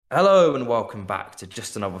Hello and welcome back to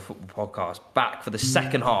Just Another Football Podcast. Back for the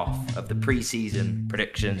second half of the pre-season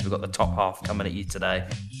predictions. We've got the top half coming at you today,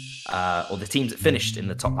 or the teams that finished in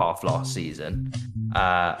the top half last season.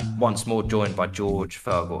 Once more joined by George,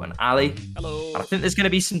 Fergal, and Ali. Hello. And I think there's going to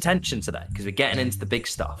be some tension today because we're getting into the big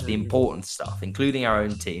stuff, the important stuff, including our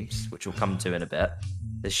own teams, which we'll come to in a bit.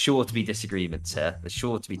 There's sure to be disagreements here. There's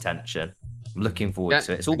sure to be tension. I'm looking forward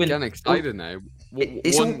to it. It's all been getting excited now.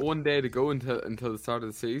 One day to go until the start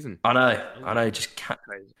of the season. I know. Just can't.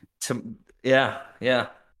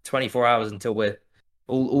 24 hours until we're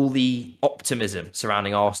all the optimism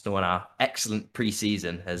surrounding Arsenal and our excellent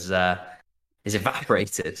pre-season is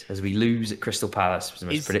evaporated as we lose at Crystal Palace, which is the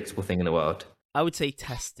most predictable thing in the world. I would say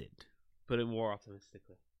tested, but more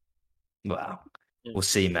optimistically. Well, we'll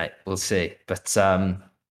see, mate. We'll see. But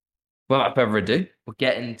without further ado, we'll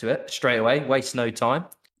get into it straight away. Waste no time.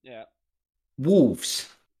 Yeah. Wolves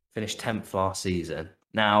finished 10th last season.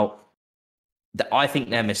 Now, I think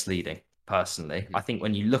they're misleading, personally. I think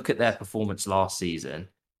when you look at their performance last season,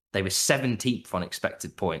 they were 17th on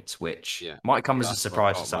expected points, which might come as a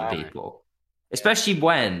surprise to some people. Especially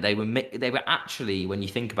when they were actually, when you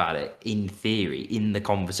think about it, in theory, in the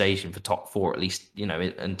conversation for top four, at least,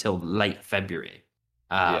 until late February.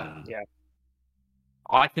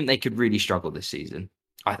 I think they could really struggle this season.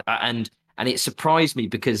 And it surprised me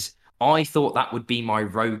because I thought that would be my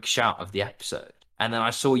rogue shout of the episode. And then I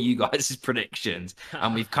saw you guys' predictions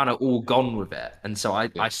and we've kind of all gone with it. And so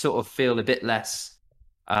I sort of feel a bit less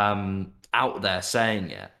out there saying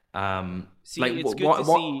it. It's good to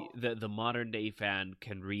see that the modern day fan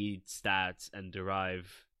can read stats and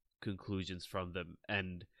derive conclusions from them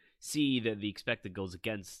and see that the expected goals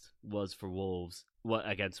against was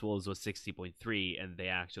 60.3 and they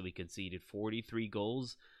actually conceded 43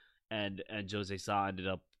 goals and Jose Sa ended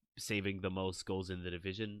up saving the most goals in the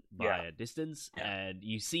division by a distance. And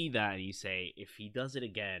you see that and you say, if he does it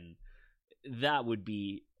again, that would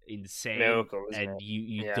be insane. Miracle, and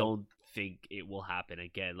you don't think it will happen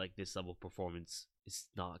again. Like, this level of performance is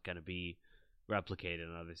not going to be replicated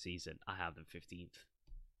another season. I have them 15th.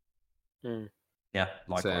 Yeah,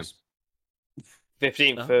 likewise.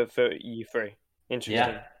 15th for you three.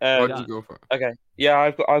 Interesting. Yeah. What did you go for? Okay.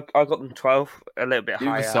 Yeah, I got them 12, a little bit You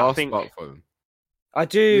have higher. a soft spot for them. I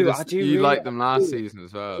do. You really liked them last season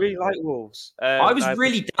as well. Really like Wolves. I was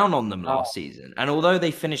really down on them last season, and although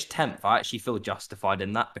they finished 10th, I actually feel justified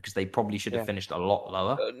in that because they probably should have finished a lot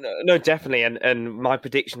lower. No, definitely. And my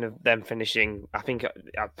prediction of them finishing, I think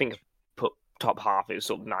put top half. It was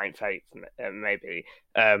sort of 9th, 8th, maybe.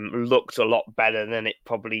 Looked a lot better than it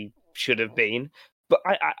probably should have been. But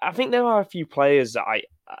I think there are a few players that I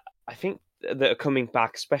think that are coming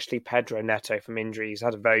back, especially Pedro Neto from injury. He's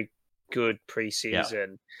had a very good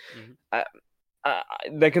pre-season.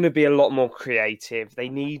 They're going to be a lot more creative. They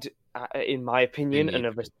need, in my opinion,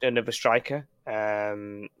 another striker. For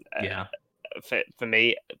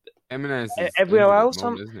me, Jimenez is everywhere else,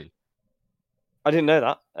 isn't he? I didn't know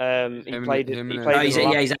that. He played.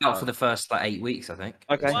 He's out for the first 8 weeks, I think.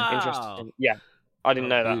 Okay, Wow. Interesting. Yeah, I didn't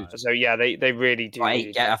know that. So they really do.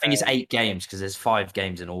 I think it's 8 games because there's 5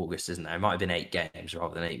 games in August, isn't there? It might have been 8 games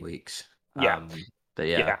rather than 8 weeks. But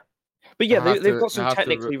they've got some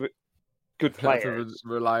technically good players. To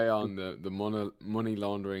rely on the money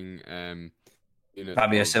laundering.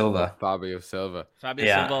 Fabio Silva. Fabio Silva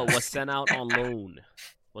was sent out on loan,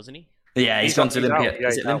 wasn't he? Yeah, he's gone to Olympiacos.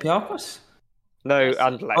 Is it Olympiacos? No,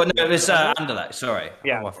 Anderlecht. Oh no, it was Anderlecht. Sorry.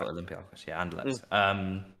 Yeah, I thought Olympiacos. Yeah, Anderlecht.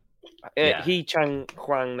 He Chang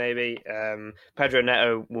Kwang maybe. Pedro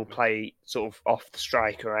Neto will play sort of off the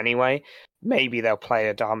striker anyway. Maybe they'll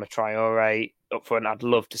play Adama Traore up front. I'd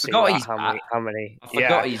love to see that. How many?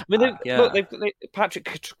 Look, they've Patrick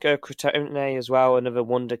Crotone as well, another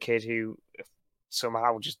wonder kid who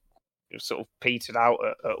somehow just sort of petered out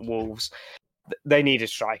at Wolves. They need a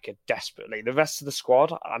striker desperately. The rest of the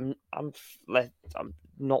squad, I'm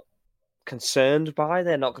not concerned by.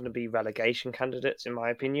 They're not going to be relegation candidates, in my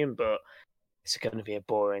opinion, but it's going to be a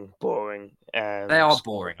boring. They are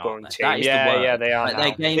boring, aren't they? That is the word. They are.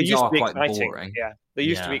 Their games are quite exciting. boring. Yeah, they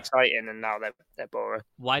used to be exciting, and now they're boring.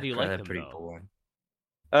 Why do you like They're them? pretty though? boring.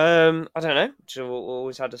 I don't know. So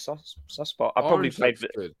always had a soft spot. I probably played.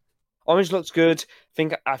 Good. Orange looks good.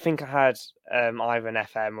 I think I had either an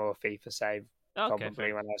FM or a FIFA save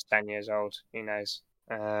probably when I was 10 years old. Who knows?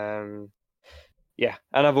 Yeah,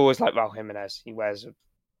 and I've always liked Raul Jimenez. He wears a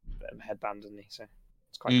headband, doesn't he? So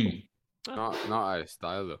it's quite cool. Not out of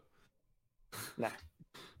style though. No,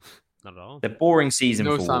 not at all. The boring season.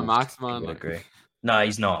 No for Sam Wolves, Maximan. I would agree. No,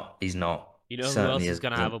 he's not. He's not. You know who Certainly else is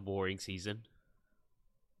going to isn't. have a boring season?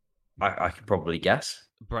 I could probably guess.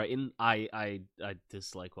 Brighton, I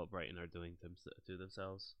dislike what Brighton are doing to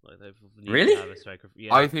themselves. Like they need Really? to have a striker.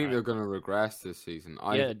 Yeah, I think they're going to regress this season.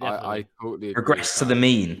 Yeah, I totally agree Regress with to that. the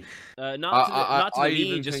mean. Not to the mean,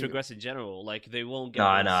 even just think- regress in general. Like they won't get.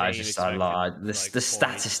 No, the no, I same just expected, like like, the points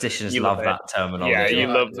statisticians You love love that terminology. Yeah, you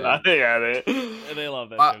Yeah, love dude. that. Yeah, they love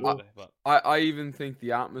that. I- shit, but I even think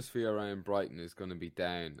the atmosphere around Brighton is going to be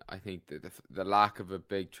down. I think that the lack of a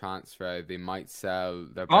big transfer, they might sell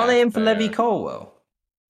their Aren't they best in for Levy player. Colwell?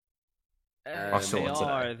 I if saw they it today.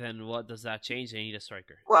 are, then what does that change? They need a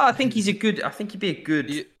striker. Well, I think he'd be a good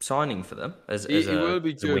He- signing for them as He a, will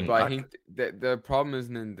be as a good, wing but I back. think the problem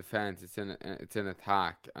isn't in defense; it's in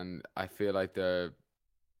attack, and I feel like they're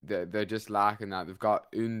just lacking that. They've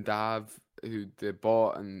got Undav, who they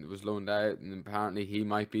bought and was loaned out, and apparently he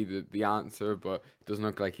might be the answer, but it doesn't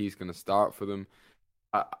look like he's going to start for them.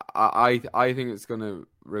 I think it's gonna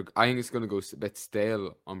go a bit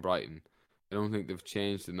stale on Brighton. I don't think they've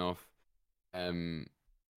changed enough.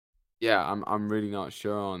 Yeah, I'm really not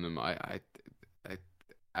sure on them.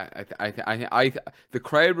 The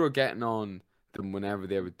crowd were getting on them whenever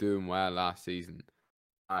they were doing well last season.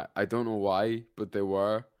 I don't know why, but they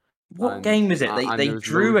were. What game was it? They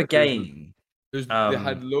drew a game. They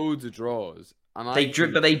had loads of draws, and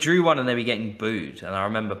They drew one and they were getting booed. And I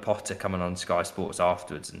remember Potter coming on Sky Sports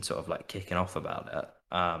afterwards and sort of like kicking off about it.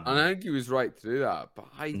 And I think he was right to do that, but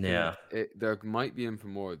I think Yeah. there might be in for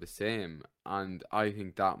more of the same, and I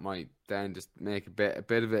think that might then just make a bit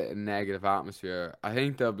of it a negative atmosphere. I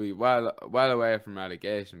think they'll be well away from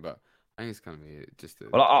relegation, but I think it's gonna be just.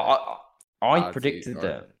 I predicted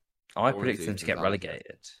them. I predicted them to get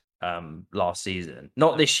relegated last season.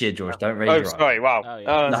 Not this year, George. Don't raise your eyes. sorry. Wow. Oh,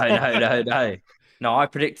 yeah. No. No, I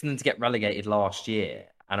predicted them to get relegated last year,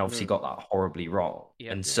 and obviously got that horribly wrong.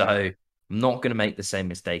 Yeah. And so I'm not going to make the same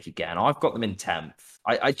mistake again. I've got them in 10th.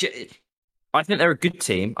 I think they're a good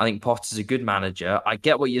team. I think Potter's a good manager. I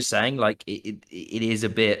get what you're saying. Like it is a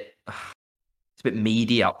bit. It's a bit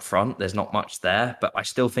meaty up front. There's not much there, but I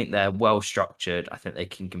still think they're well structured. I think they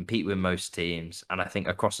can compete with most teams, and I think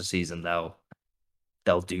across the season they'll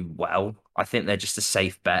do well. I think they're just a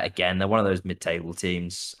safe bet again. They're one of those mid-table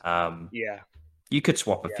teams. Yeah. You could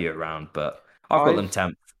swap a few around, but I've got them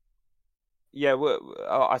 10th. Yeah, well,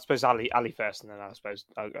 I suppose Ali first, and then I suppose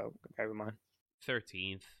I'll go with mine.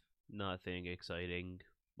 13th, nothing exciting.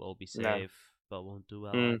 We'll be safe, No. but won't do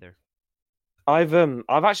well either. I've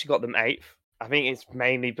actually got them 8th. I think it's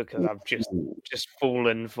mainly because I've just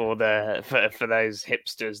fallen for for those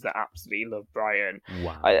hipsters that absolutely love Brighton.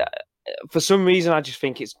 Wow. For some reason, I just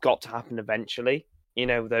think it's got to happen eventually. You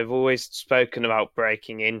know, they've always spoken about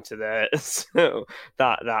breaking into that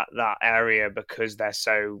area because they're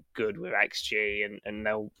so good with XG, and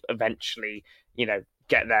they'll eventually,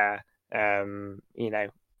 get there.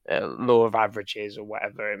 Law of averages or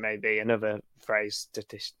whatever it may be. Another phrase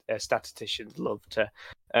statisticians love to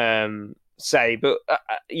say, but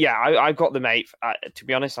I've got them 8th. To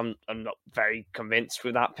be honest, I'm not very convinced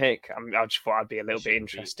with that pick. I just thought I'd be a little bit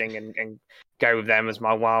interesting and go with them as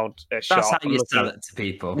my wild shot. That's how you sell it to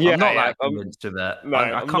people. Yeah, I'm not that convinced with it. No,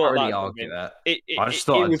 I can't really argue it. I just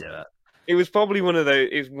thought I'd do it. It was probably one of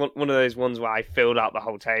those ones where I filled out the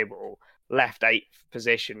whole table, left 8th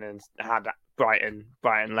position, and had Brighton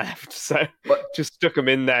left. So just stuck them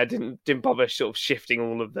in there. Didn't bother sort of shifting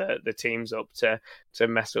all of the teams up to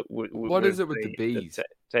mess up with. What is it with the bees?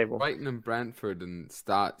 Table. Brighton and Brentford and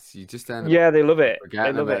stats. You just end up they love it.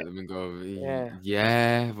 forgetting They love about it. them and go,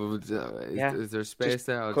 Yeah. Is there space Just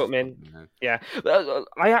there? put them in. Yeah,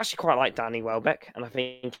 I actually quite like Danny Welbeck, and I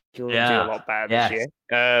think he'll do a lot better this year.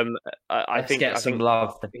 I think some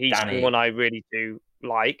love for he's Danny. the one I really do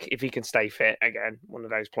like if he can stay fit again. One of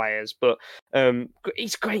those players, but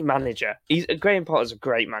he's a great manager. Graham Potter's a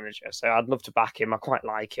great manager, so I'd love to back him. I quite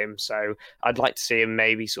like him, so I'd like to see him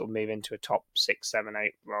maybe sort of move into a top 6, 7,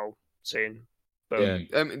 8 role soon. But,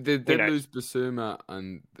 they did lose Basuma,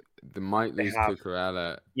 and they might lose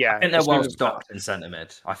Cucurella. Yeah, I think they're well stocked in centre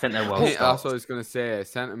mid. I think they're well stocked. That's what I was going to say.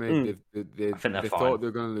 Centre mid, they fine. thought they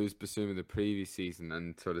were going to lose Basuma the previous season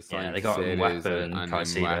and sort of signed they got Ceres Weapon and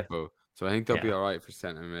Caicedo. Mwepu. So I think they'll be all right for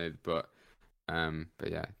centre mid, but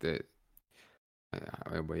yeah, I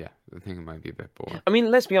think it might be a bit boring. I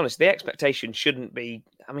mean, let's be honest. The expectation shouldn't be.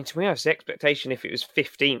 I mean, to be honest, the expectation if it was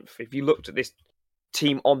 15th, if you looked at this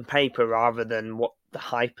team on paper rather than what the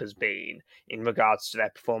hype has been in regards to their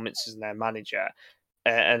performances and their manager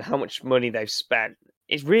and how much money they've spent,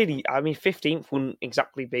 it's really. I mean, 15th wouldn't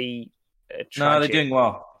exactly be. No, they're doing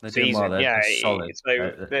well. They're doing well. They're solid.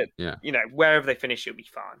 So wherever they finish, it'll be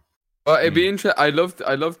fine. Well, it'd be interesting. I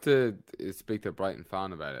love to speak to a Brighton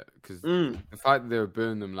fan about it because the fact that they were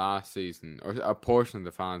booing them last season, or a portion of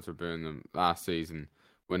the fans were booing them last season,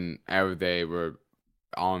 whenever they were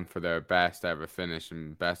on for their best ever finish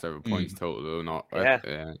and best ever points total, and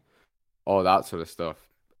all that sort of stuff.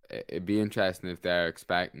 It'd be interesting if they're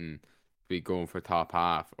expecting to be going for top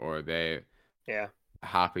half, or are they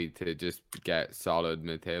happy to just get solid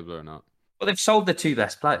mid-table or not. Well, they've sold their 2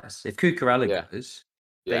 best players. If Cucurella goes,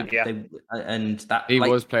 and that he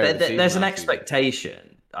was player. There's an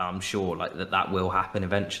expectation, I'm sure, like that will happen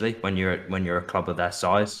eventually when you're a club of their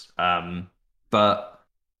size. But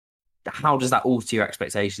how does that alter your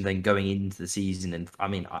expectation then going into the season? And I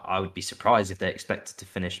mean, I would be surprised if they expected to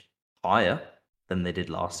finish higher than they did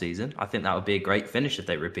last season. I think that would be a great finish if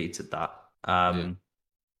they repeated that. I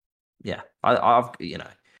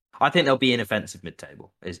think they'll be in offensive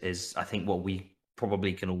mid-table. Is I think what we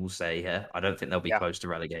probably can all say here. I don't think they'll be close to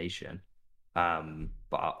relegation.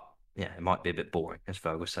 But yeah, it might be a bit boring, as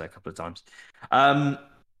Fergus said a couple of times.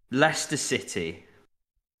 Leicester City.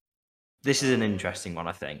 This is an interesting one,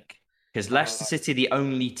 I think, because Leicester City are the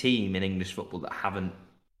only team in English football that haven't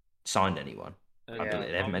signed anyone. I believe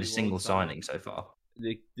they haven't made a single signing so far.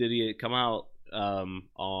 Did it come out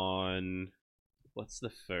on what's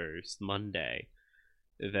the first Monday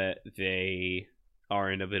that they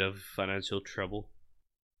are in a bit of financial trouble?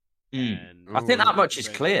 And I think that much is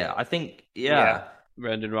clear. I think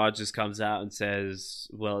Brendan Rodgers comes out and says,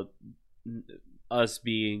 well, us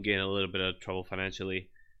being in a little bit of trouble financially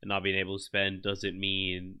and not being able to spend doesn't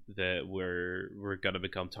mean that we're going to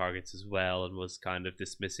become targets as well, and was kind of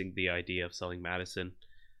dismissing the idea of selling Maddison,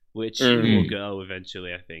 which will go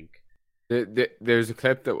eventually, I think. There's a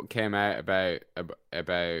clip that came out about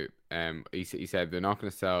he said they're not going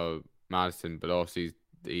to sell Maddison, but also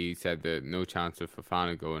he said that no chance of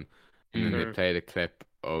Fofana going, and then they played a clip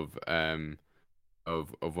of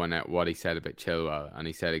what he said about Chilwell, and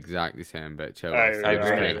he said exactly the same about Chilwell. They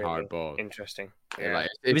just playing hard ball. Interesting. Yeah. Like,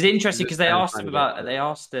 it was interesting because they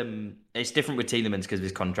asked him. It's different with Tielemans because of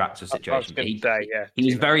his contractual situation. He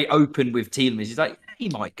was very open with Tielemans. He's like, he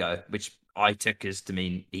might go, which I took as to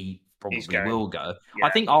mean he probably will go. Yeah. I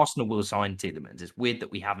think Arsenal will sign Tielemans. It's weird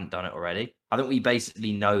that we haven't done it already. I think we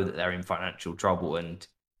basically know that they're in financial trouble and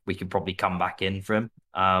we can probably come back in for him.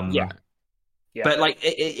 But like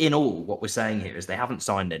in all, what we're saying here is they haven't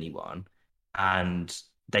signed anyone, and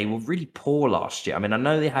they were really poor last year. I mean, I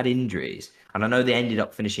know they had injuries, and I know they ended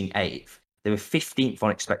up finishing 8th. They were 15th on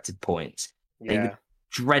expected points. They were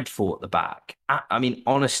dreadful at the back. I mean,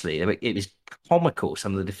 honestly, it was comical.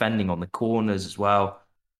 Some of the defending on the corners as well.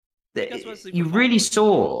 You really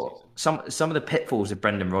saw some of the pitfalls of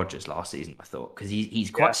Brendan Rodgers last season, I thought, because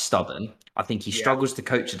he's quite stubborn. I think he struggles to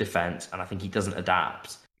coach a defence, and I think he doesn't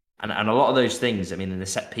adapt. And a lot of those things, I mean, in the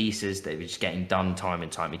set pieces, they were just getting done time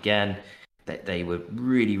and time again. They were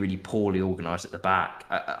really, really poorly organised at the back.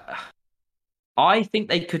 I think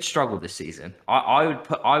they could struggle this season.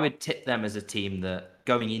 I would tip them as a team that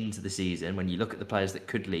going into the season, when you look at the players that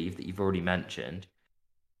could leave that you've already mentioned,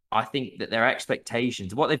 I think that their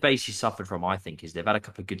expectations, what they've basically suffered from, I think, is they've had a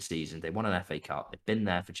couple of good seasons. They won an FA Cup. They've been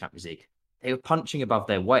there for Champions League. They were punching above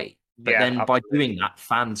their weight. But then by doing that,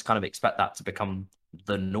 fans kind of expect that to become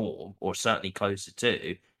the norm, or certainly closer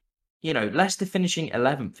to. You know, Leicester finishing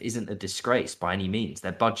 11th isn't a disgrace by any means.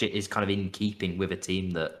 Their budget is kind of in keeping with a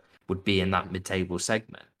team that would be in that mid-table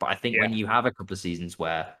segment. But I think when you have a couple of seasons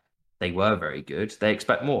where they were very good, they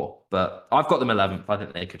expect more. But I've got them 11th. I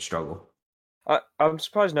think they could struggle. I'm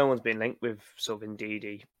surprised no one's been linked with sort of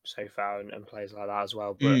Ndidi so far and players like that as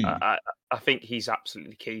well. But I think he's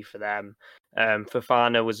absolutely key for them.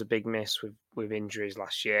 Fofana was a big miss with injuries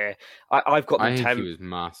last year. I've got them 10th. I think he was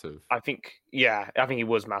massive. I think he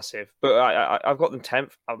was massive. But I've got them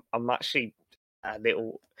 10th. I'm actually a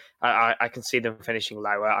little. I can see them finishing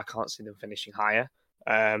lower. I can't see them finishing higher.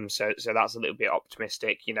 So that's a little bit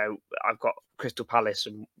optimistic. You know, I've got Crystal Palace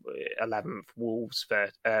and 11th, Wolves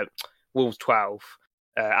 12th,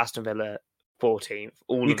 Aston Villa 14th.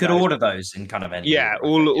 You could order those in kind of any.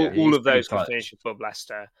 All of those could finish above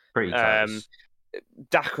Leicester. Pretty close.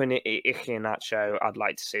 Daka and Iheanacho, I'd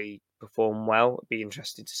like to see perform well. It'd be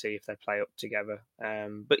interesting to see if they play up together.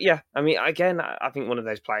 But yeah, I mean, again, I think one of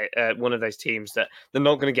those teams that they're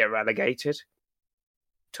not going to get relegated.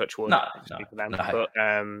 Touch wood. No. But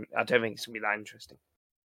I don't think it's going to be that interesting.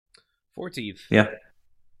 14th. Yeah.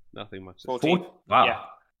 Nothing much. 14th. Wow. Yeah.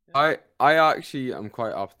 I actually am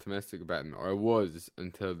quite optimistic about them, or I was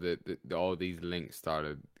until the all these links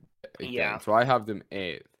started again. Yeah. So I have them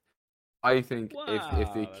 8th. I think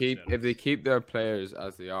if they keep their players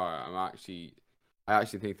as they are, I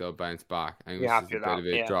actually think they'll bounce back. I think You it was have just a to bit of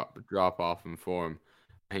a that, drop off in form.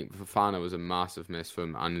 I think Fofana was a massive miss for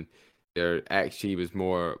them, and their XG was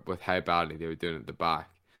more with how badly they were doing at the back.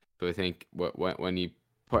 So I think when you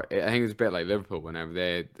put, I think it was a bit like Liverpool when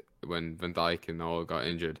Van Dijk and all got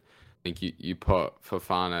injured. I think you put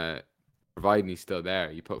Fofana, providing he's still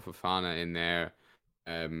there, you put Fofana in there,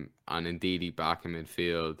 and Ndidi back in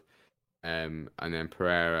midfield, and then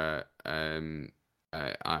Pereira, and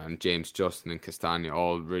James Justin and Castagna,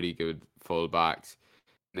 all really good full backs.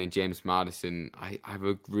 And then James Maddison, I have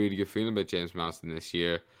a really good feeling about James Maddison this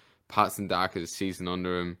year. Patson Daka's season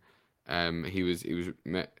under him, he was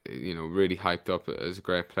really hyped up as a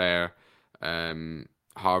great player.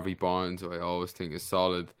 Harvey Barnes, who I always think is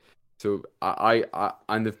solid. So I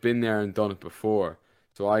and they've been there and done it before.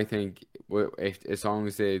 So I think if as long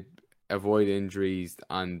as they avoid injuries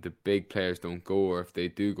and the big players don't go, or if they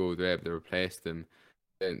do go, they're able to replace them,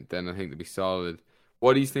 then I think they'll be solid.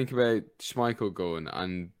 What do you think about Schmeichel going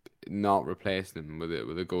and not replacing him with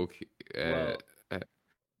a goal?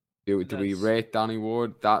 Do we rate Danny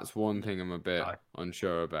Ward? That's one thing I'm a bit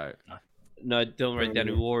unsure about. No, I don't rate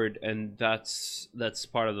Danny Ward, and that's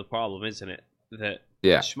part of the problem, isn't it? That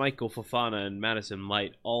Schmeichel, Fofana, and Madison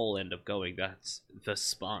might all end up going. That's the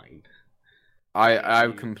spine.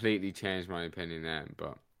 I've completely changed my opinion then,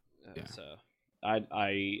 but yeah. So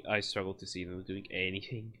I struggle to see them doing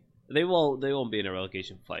anything. They won't be in a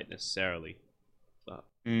relegation fight necessarily. But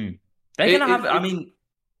they're gonna have. I mean,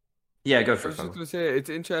 yeah, go for it. I was just gonna say it's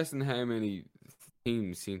interesting how many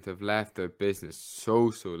teams seem to have left their business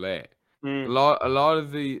so late. A lot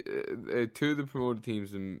of the two of the promoted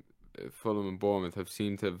teams in Fulham and Bournemouth have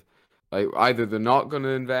seemed to have, like, either they're not going to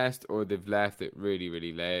invest or they've left it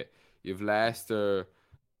really late. You've Leicester,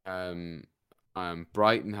 Brighton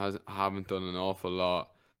haven't done an awful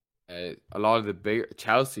lot. A lot of the big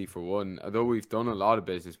Chelsea, for one, although we've done a lot of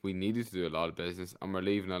business, we needed to do a lot of business, and we're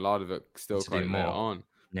leaving a lot of it still quite late on.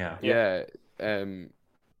 Yeah.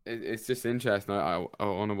 It's just interesting. I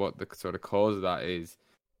wonder what the sort of cause of that is.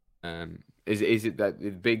 Is it that the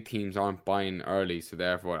big teams aren't buying early, so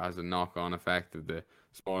therefore it has a knock-on effect of the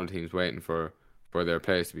smaller teams waiting for their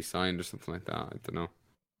players to be signed or something like that? I don't know.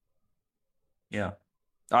 Yeah,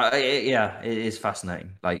 it is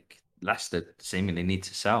fascinating. Like, Leicester seemingly need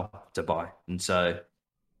to sell to buy, and so,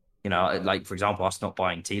 like, for example, us not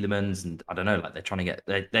buying Tielemans, and I don't know, like, they're trying to get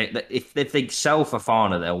if they sell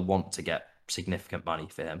Fofana, they'll want to get significant money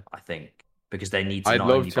for him, I think, because they need to not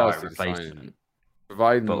only buy a replacement.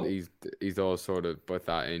 Providing he's all sort of with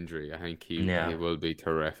that injury, I think he will be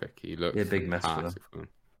terrific. He looks a big mess for them.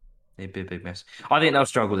 It'd be a big mess. I think they'll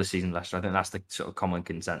struggle this season, Leicester. I think that's the sort of common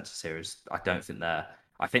consensus here. I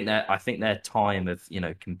think their time of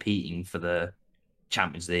competing for the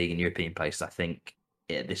Champions League and European place. I think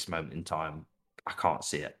at this moment in time, I can't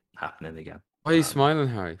see it happening again. Why are you smiling,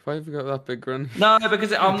 Harry? Why have you got that big grin? No,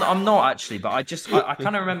 because I'm not actually, but I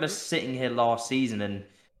kind of remember sitting here last season and.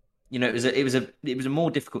 It was a more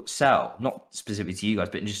difficult sell, not specifically to you guys,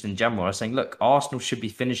 but just in general. I was saying, look, Arsenal should be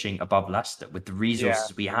finishing above Leicester with the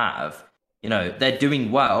resources we have. They're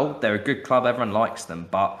doing well. They're a good club. Everyone likes them,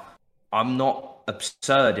 but I'm not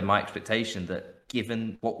absurd in my expectation that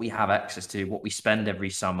given what we have access to, what we spend every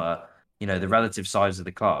summer, the relative size of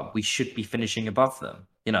the club, we should be finishing above them.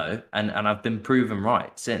 And I've been proven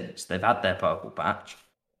right since they've had their purple patch.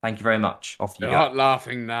 Thank you very much. Off you go. You're not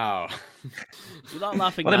laughing now. You're not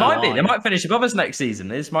laughing well, now. They might be. They might finish above us next season.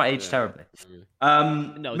 This might age terribly.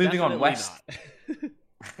 No, moving on, West.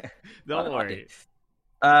 Don't worry.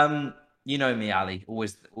 You know me, Ali.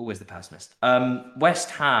 Always the pessimist. West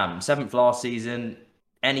Ham, 7th last season.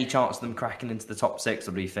 Any chance of them cracking into the top 6,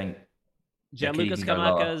 or do you think? Gianluca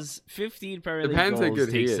Scamacca's 15 Premier League goals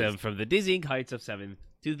takes them from the dizzying heights of 7th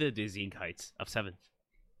to the dizzying heights of 7th.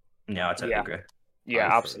 Yeah, I totally agree.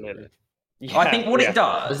 Yeah, absolutely. Yeah, I think what it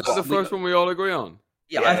does... Is that the first one we all agree on?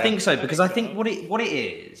 Yeah, I think so, because I think what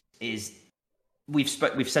it is we've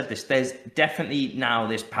said this, there's definitely now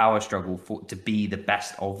this power struggle to be the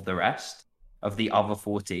best of the rest of the other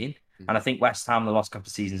 14. And I think West Ham the last couple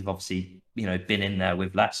of seasons have obviously, been in there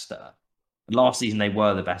with Leicester. Last season they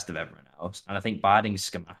were the best of everyone else. And I think by adding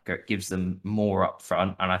Scamacca, it gives them more up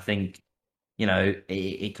front. And I think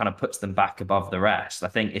it kind of puts them back above the rest. I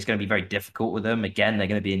think it's going to be very difficult with them. Again, they're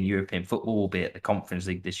going to be in European football, albeit the Conference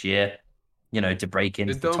League this year, to break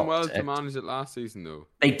into the top 6. They've done well to manage it last season, though.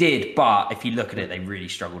 They did, but if you look at it, they really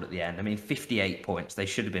struggled at the end. I mean, 58 points. They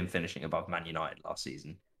should have been finishing above Man United last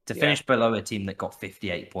season. To finish below a team that got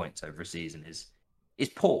 58 points over a season is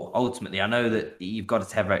poor, ultimately. I know that you've got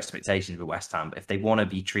to have expectations with West Ham, but if they want to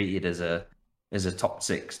be treated as a as a top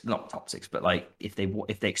six, not top six, but like if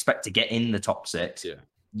they expect to get in the top six,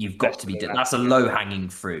 you've got to be. That's a low hanging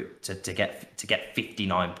fruit to get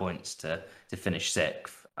 59 points to finish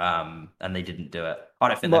sixth. And they didn't do it. I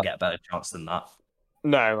don't think they'll get a better chance than that.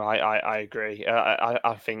 No, I agree.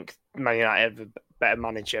 I think Man United have a better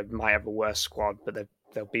manager, might have a worse squad, but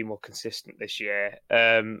they'll be more consistent this year.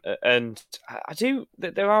 And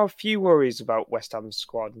there are a few worries about West Ham's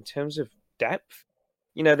squad in terms of depth.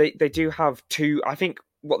 You know, they do have two. I think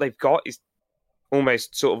what they've got is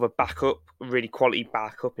almost sort of a backup, really quality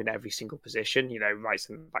backup in every single position. You know, right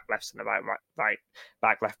centre back, left centre back, right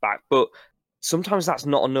back, left back. But sometimes that's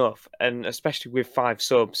not enough, and especially with 5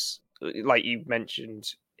 subs, like you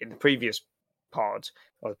mentioned in the previous pod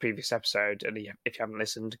or the previous episode. And if you haven't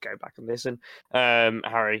listened, go back and listen,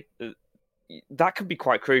 Harry. That could be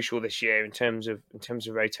quite crucial this year in terms of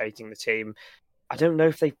rotating the team. I don't know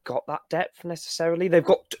if they've got that depth necessarily. They've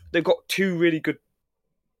got 2 really good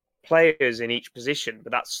players in each position,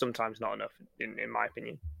 but that's sometimes not enough, in my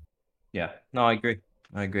opinion. Yeah, no, I agree.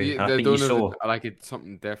 I think you saw like it's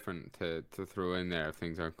something different to throw in there if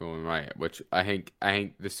things aren't going right. Which I think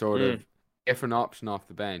the sort of different option off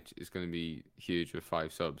the bench is going to be huge with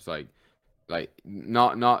 5 subs. Like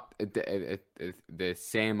not the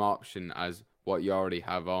same option as what you already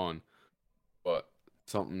have on, but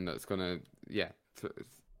something that's going to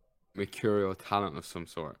mercurial talent of some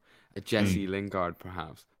sort. A Jesse Lingard,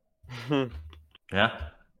 perhaps. Yeah.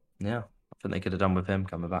 I think they could have done with him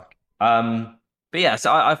coming back. But yeah,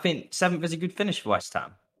 so I think 7th is a good finish for West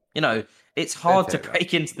Ham. You know, it's hard to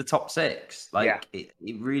break into the top 6. Like it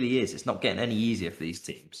really is. It's not getting any easier for these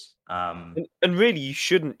teams. And really, you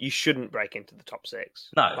shouldn't break into the top 6.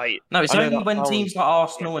 No, it's only when teams like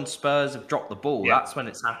Arsenal and Spurs have dropped the ball. That's when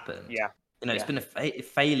it's happened. Yeah. You know, it's been a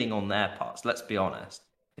failing on their parts. Let's be honest.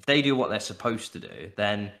 If they do what they're supposed to do,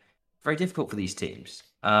 then very difficult for these teams.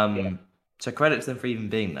 So credit to them for even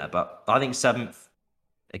being there. But I think 7th,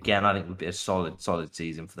 again, I think would be a solid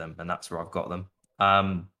season for them, and that's where I've got them.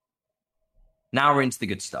 Now we're into the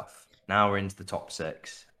good stuff. Now we're into the top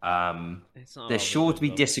 6. There's sure to be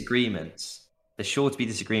disagreements.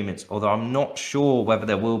 Although I'm not sure whether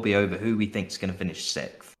there will be over who we think is going to finish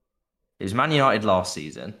 6th. It was Man United last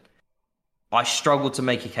season. I struggled to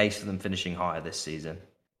make a case for them finishing higher this season.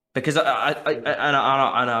 Because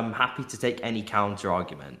I'm happy to take any counter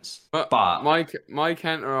arguments, but my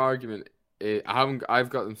counter argument, I've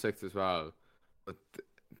got them 6th as well, but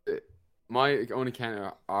my only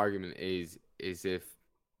counter argument is if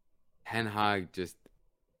Ten Hag just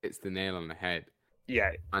hits the nail on the head,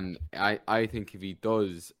 and I think if he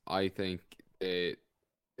does, I think the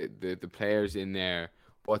players in there,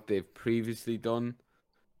 what they've previously done,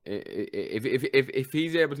 if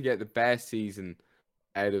he's able to get the best season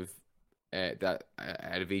out of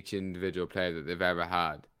each individual player that they've ever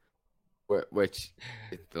had, which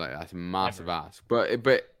that's a massive ask. But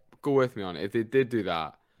go with me on it. If they did do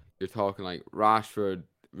that, you're talking like Rashford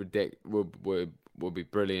would be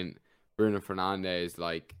brilliant. Bruno Fernandes,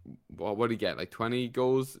 like what did he get? Like 20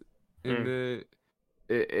 goals in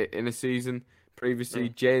a season previously.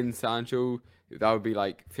 Jadon Sancho, that would be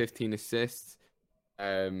like 15 assists.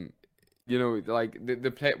 You know, like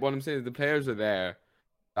what I'm saying is the players are there.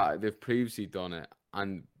 That they've previously done it,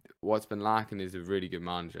 and what's been lacking is a really good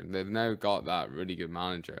manager. They've now got that really good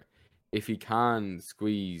manager. If he can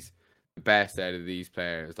squeeze the best out of these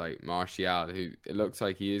players, like Martial, who it looks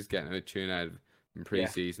like he is getting a tune out of in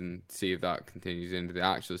pre-season, see if that continues into the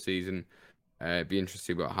actual season. It'd be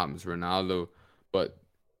interesting what happens to Ronaldo, but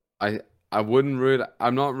I'm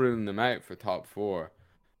not ruling them out for top 4.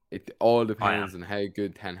 It all depends on how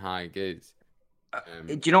good Ten Hag is.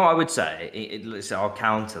 Do you know what I would say? Listen, I'll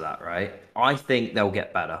counter that, right? I think they'll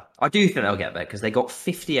get better. I do think they'll get better because they got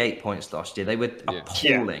 58 points last year. They were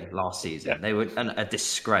appalling last season. They were a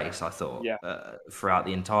disgrace, I thought, throughout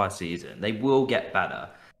the entire season. They will get better.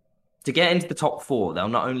 To get into the top 4, they'll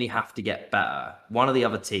not only have to get better, one of the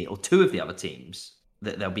other team or 2 of the other teams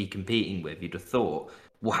that they'll be competing with, you'd have thought,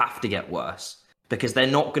 will have to get worse. Because they're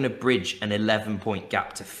not going to bridge an 11-point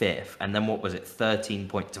gap to 5th, and then what was it, 13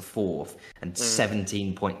 point to 4th, and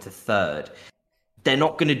 17 point to 3rd. They're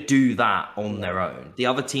not going to do that on their own. The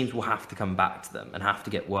other teams will have to come back to them and have to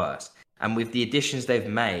get worse. And with the additions they've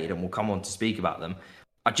made, and we'll come on to speak about them,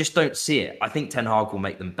 I just don't see it. I think Ten Hag will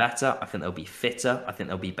make them better. I think they'll be fitter. I think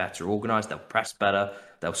they'll be better organised. They'll press better.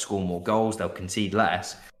 They'll score more goals. They'll concede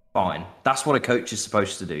less. Fine. That's what a coach is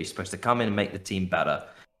supposed to do. He's supposed to come in and make the team better.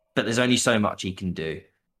 But there's only so much he can do.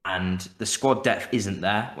 And the squad depth isn't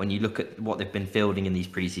there. When you look at what they've been fielding in these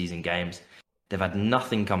preseason games, they've had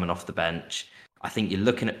nothing coming off the bench. I think you're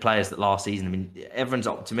looking at players that last season, I mean, everyone's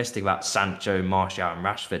optimistic about Sancho, Martial and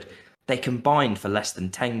Rashford. They combined for less than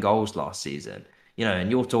 10 goals last season.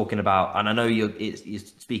 And you're talking about, and I know you're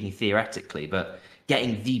speaking theoretically, but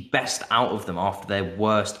getting the best out of them after their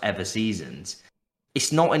worst ever seasons.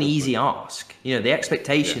 It's not an easy ask. The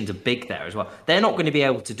expectations are big there as well. They're not going to be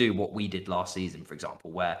able to do what we did last season, for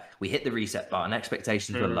example, where we hit the reset button,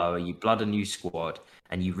 expectations were lower, you blood a new squad,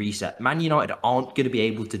 and you reset. Man United aren't going to be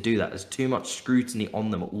able to do that. There's too much scrutiny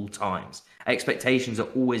on them at all times. Expectations are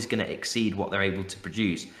always going to exceed what they're able to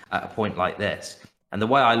produce at a point like this. And the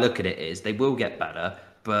way I look at it is they will get better,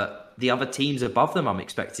 but the other teams above them I'm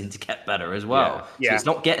expecting to get better as well. So it's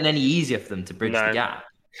not getting any easier for them to bridge the gap.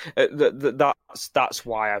 That's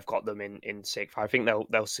why I've got them in sixth. I think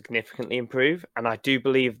they'll significantly improve, and I do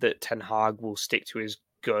believe that Ten Hag will stick to his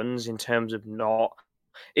guns in terms of not.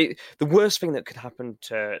 The worst thing that could happen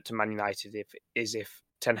to Man United is if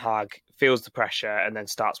Ten Hag feels the pressure and then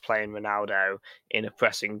starts playing Ronaldo in a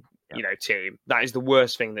pressing team. That is the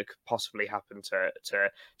worst thing that could possibly happen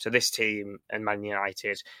to this team and Man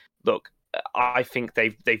United. Look, I think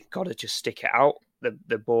they've got to just stick it out.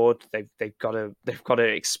 The board, they've got to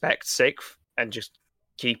expect sixth and just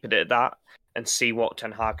keep it at that and see what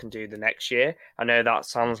Ten Hag can do the next year. I know that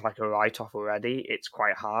sounds like a write-off already. It's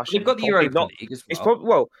quite harsh. They've got the Europa League as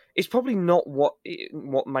well. It's probably not what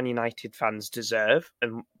Man United fans deserve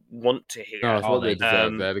and want to hear. No, it's what they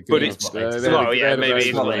deserve. But it's maybe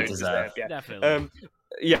it's what they deserve. Yeah, definitely.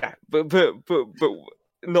 But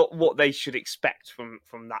not what they should expect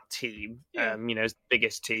from that team. It's the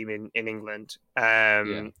biggest team in England.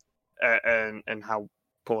 And how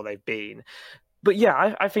poor they've been. But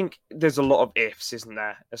I think there's a lot of ifs, isn't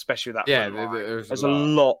there? Especially with that.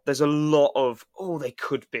 There's a lot of they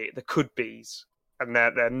could be, the could be's, and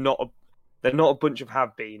they're not a bunch of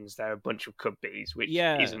have beens. They're a bunch of could be's, which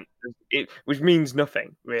isn't it, which means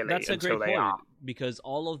nothing really. That's a until great they point are. because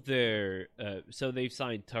all of their so they've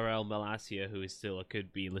signed Tyrell Malacia, who is still a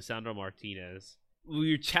could be, Lisandro Martinez.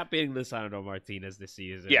 We're championing Lisandro Martinez this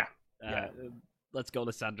season. Let's go,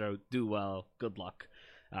 Lisandro. Do well. Good luck.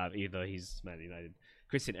 Even though he's Man United.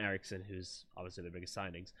 Christian Eriksen, who's obviously their biggest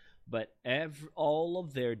signings. But all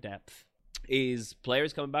of their depth is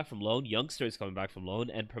players coming back from loan, youngsters coming back from loan,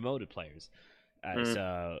 and promoted players.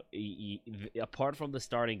 So apart from the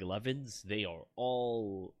starting 11s, they are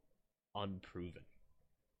all unproven.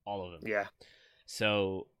 All of them. Yeah.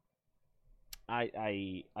 So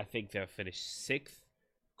I think they'll finish 6th,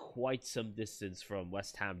 quite some distance from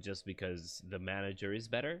West Ham just because the manager is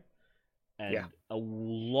better. And a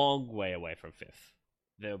long way away from 5th.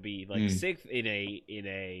 They'll be like 6th in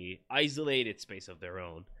a isolated space of their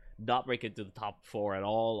own, not break into the top 4 at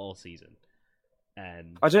all season.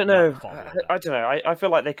 And I don't know. I feel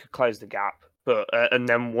like they could close the gap, but and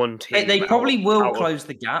then one team. They probably will close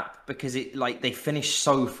the gap because they finished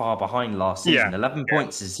so far behind last season. 11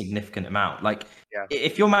 points is a significant amount.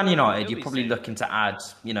 If you're Man United, you're probably looking to add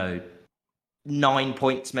 9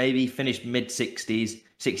 points, maybe finish mid-60s.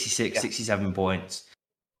 66, 67 points.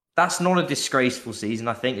 That's not a disgraceful season,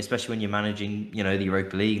 I think, especially when you're managing, the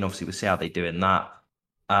Europa League, and obviously we'll see how they do in that.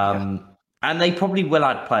 And they probably will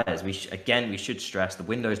add players. We should stress the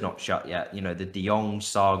window's not shut yet. The De Jong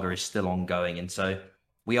saga is still ongoing, and so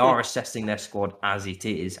we are assessing their squad as it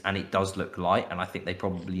is, and it does look light, and I think they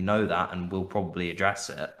probably know that and will probably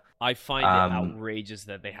address it. I find it outrageous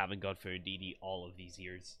that they haven't got Ferdinand all of these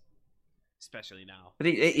years, especially now. But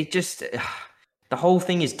it just... The whole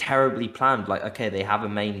thing is terribly planned. Okay, they have a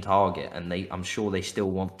main target, and I'm sure they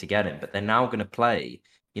still want to get him, but they're now going to play,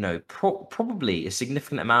 probably a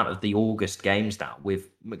significant amount of the August games now with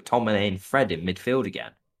McTominay and Fred in midfield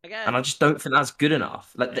again. And I just don't think that's good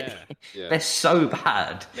enough. They're so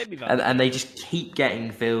bad, and they just keep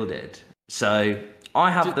getting fielded. So I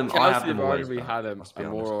have them. Chelsea I have them always. We had a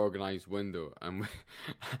more organised window, and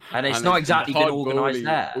it's not exactly been organised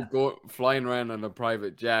there. Go flying around on a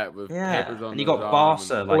private jet with papers on. And you got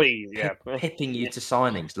Barca pipping you to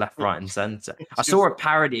signings left, right, and centre. I saw a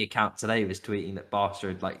parody account today was tweeting that Barca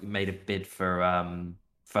had made a bid for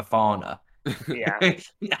Fafana. Yeah,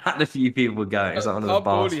 had a few people going. It's like one of the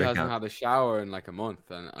Barca hasn't had a shower in a month,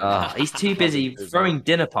 and he's too busy throwing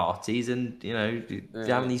dinner parties and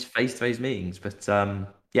having these face-to-face meetings. But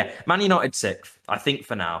Man United 6th. I think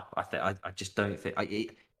for now. I just don't think.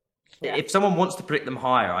 If someone wants to predict them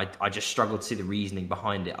higher, I just struggle to see the reasoning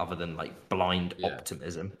behind it, other than blind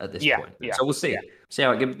optimism at this point. Yeah. So we'll see. See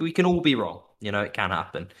how it goes. We can all be wrong. It can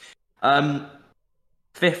happen.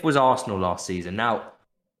 5th was Arsenal last season. Now,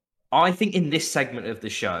 I think in this segment of the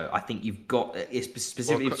show, I think you've got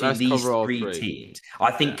specifically between these three teams.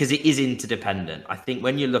 I think because it is interdependent. I think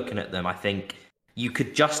when you're looking at them, I think you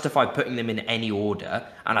could justify putting them in any order.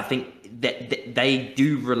 And I think that they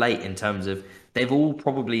do relate in terms of they've all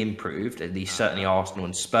probably improved, at least certainly Arsenal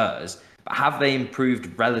and Spurs. But have they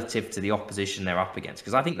improved relative to the opposition they're up against?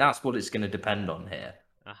 Because I think that's what it's going to depend on here.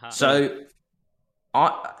 So,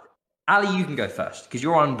 Ali, you can go first because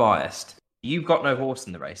you're unbiased. You've got no horse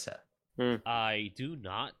in the race here. I do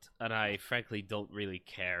not, and I frankly don't really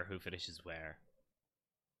care who finishes where.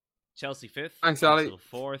 Chelsea 5th. Thanks, Ali. Arsenal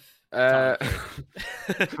 4th.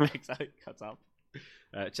 Cuts off.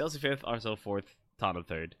 Chelsea 5th, Arsenal 4th, Tottenham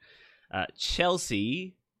 3rd.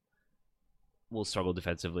 Chelsea will struggle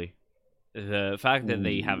defensively. The fact that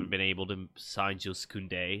they haven't been able to sign Jules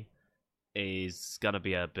Koundé is going to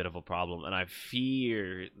be a bit of a problem, and I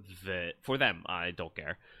fear that for them, I don't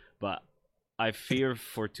care, but I fear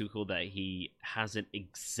for Tuchel that he hasn't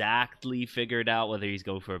exactly figured out whether he's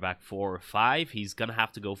going for a back 4 or 5. He's going to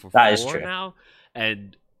have to go for 4 now,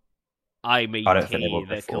 and I maintain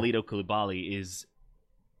that Kalidou Koulibaly is...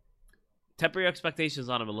 Temper your expectations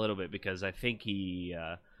on him a little bit, because I think he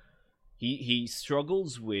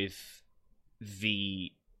struggles with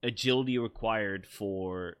the agility required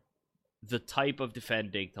for the type of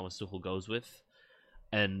defending Thomas Tuchel goes with,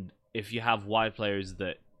 and if you have wide players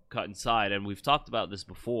that cut inside, and we've talked about this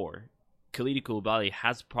before, Kalidou Koulibaly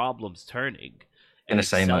has problems turning and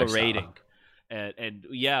accelerating. And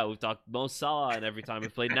yeah, we've talked Mo Salah and every time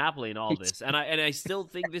we've played Napoli and all this. And I still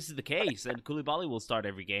think this is the case. And Koulibaly will start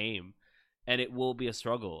every game, and it will be a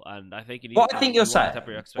struggle. And I think you need what I think you're saying,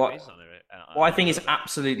 what I think is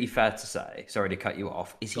absolutely fair to say, sorry to cut you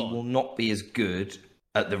off, is he will not be as good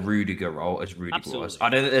at the Rudiger role as Rudiger was. I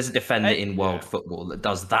don't think there's a defender in world football that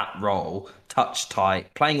does that role, touch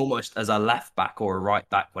tight, playing almost as a left back or a right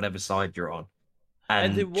back, whatever side you're on.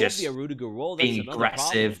 And there won't be a Rudiger role. That's being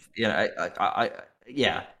aggressive. You know,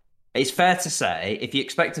 yeah. It's fair to say, if you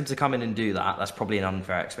expect him to come in and do that, that's probably an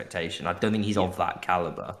unfair expectation. I don't think he's of that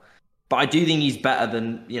caliber. But I do think he's better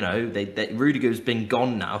than, Rudiger's been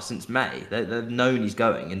gone now since May. They've known he's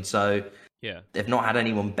going, and so... Yeah, they've not had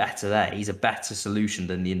anyone better there. He's a better solution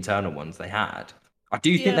than the internal ones they had. I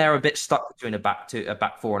do think they're a bit stuck between a back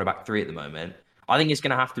 4 and a back 3 at the moment. I think it's going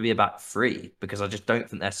to have to be a back 3 because I just don't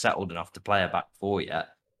think they're settled enough to play a back 4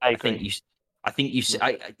 yet. I think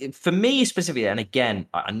for me specifically, and again,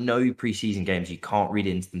 I know preseason games you can't read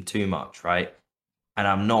into them too much, right? And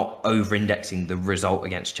I'm not over-indexing the result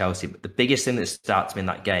against Chelsea, but the biggest thing that stood out to me in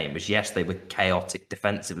that game was, yes, they were chaotic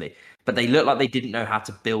defensively, but they looked like they didn't know how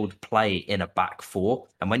to build play in a back 4.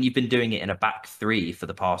 And when you've been doing it in a back 3 for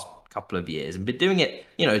the past couple of years and been doing it,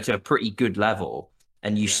 to a pretty good level,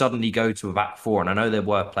 and you suddenly go to a back 4, and I know there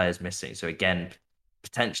were players missing, so again,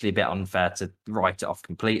 potentially a bit unfair to write it off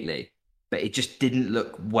completely, but it just didn't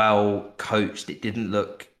look well coached. It didn't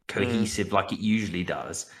look cohesive like it usually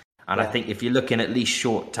does. And I think if you're looking at least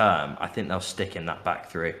short term, I think they'll stick in that back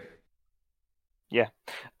 3. Yeah.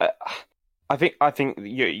 I think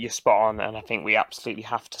you're spot on, and I think we absolutely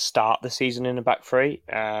have to start the season in a back 3,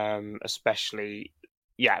 especially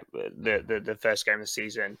the first game of the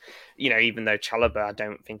season. Even though Chalobah I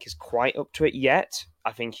don't think is quite up to it yet,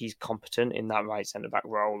 I think he's competent in that right centre back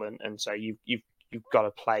role, and so you've got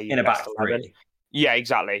to play in a back 3. Yeah,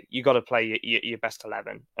 exactly. You got to play your best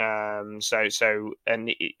 11. You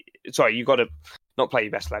got to not play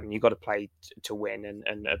your best 11. You got to play to win,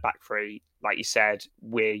 and a back 3, like you said,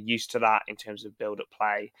 we're used to that in terms of build-up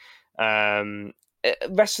play.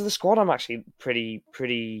 Rest of the squad, I'm actually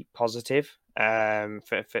pretty positive for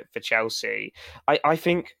Chelsea. I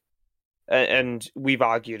think, and we've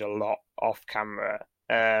argued a lot off camera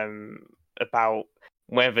about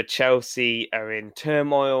whether Chelsea are in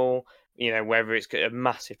turmoil. Whether it's a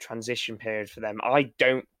massive transition period for them. I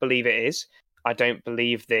don't believe it is. I don't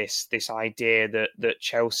believe this idea that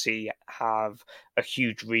Chelsea have a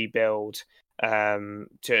huge rebuild to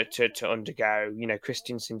undergo.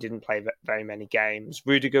 Christensen didn't play very many games.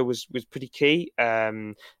 Rudiger was pretty key,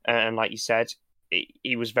 and like you said,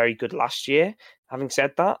 he was very good last year. Having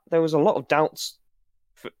said that, there was a lot of doubts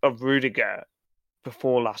of Rudiger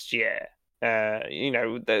before last year. He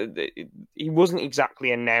wasn't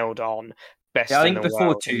exactly a nailed-on best. I think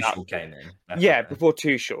before Tuchel came in. Definitely. Yeah, before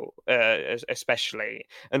Tuchel, especially,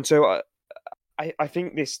 and so I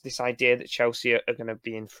think this idea that Chelsea are going to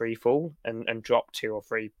be in free fall and drop 2 or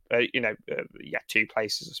 3, 2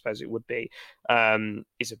 places, I suppose it would be,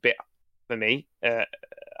 is a bit for me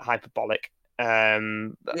hyperbolic. I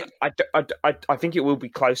think it will be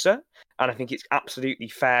closer, and I think it's absolutely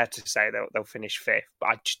fair to say they'll finish 5th, but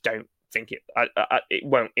I just don't think it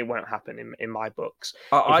won't happen in my books.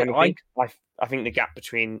 I think the gap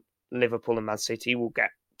between Liverpool and Man City will get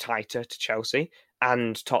tighter to Chelsea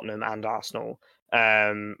and Tottenham and Arsenal.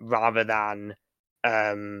 rather than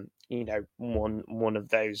one of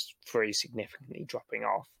those three significantly dropping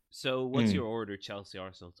off. So, what's your order? Chelsea,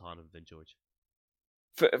 Arsenal, Tottenham, then George.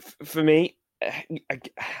 For me,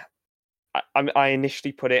 I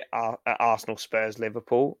initially put it at Arsenal, Spurs,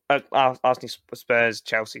 Liverpool, Arsenal, Spurs,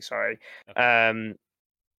 Chelsea. Sorry. Okay.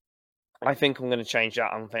 I think I'm going to change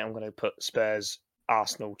that. I think I'm going to put Spurs,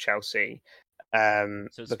 Arsenal, Chelsea,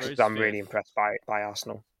 because I'm really impressed by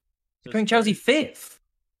Arsenal. You're putting Chelsea fifth?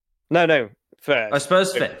 No, first. I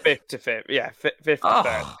Spurs fifth. Fifth to fifth. Yeah, fifth to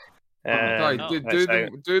first.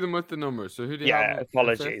 Do them with the numbers. So who do you have?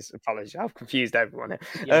 Apologies. I've confused everyone.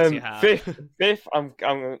 Yes, you have. Fifth. I'm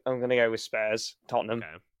going to go with Spurs, Tottenham.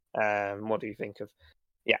 Okay. What do you think of?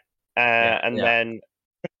 Yeah. Then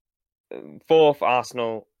fourth,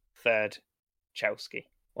 Arsenal. Third, Chelsea.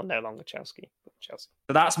 Well, no longer Chelsea, but Chelsea.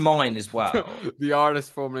 So that's mine as well. The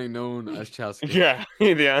artist formerly known as Chelsea. Yeah.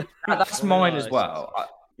 That's mine as well.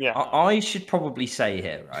 I should probably say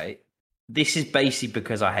here, right? This is basically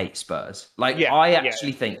because I hate Spurs. I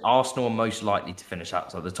actually think Arsenal are most likely to finish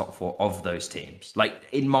outside the top four of those teams.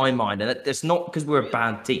 In my mind, and it's not because we're a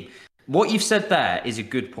bad team. What you've said there is a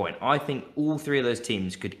good point. I think all three of those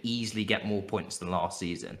teams could easily get more points than last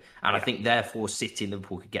season. And I think, therefore, City and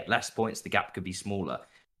Liverpool could get less points. The gap could be smaller.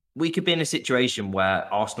 We could be in a situation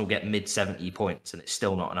where Arsenal get mid-70 points and it's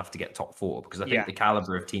still not enough to get top four, because I think the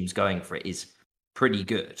calibre of teams going for it is pretty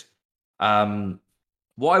good.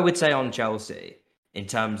 What I would say on Chelsea, in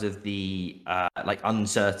terms of the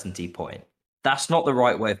uncertainty point, that's not the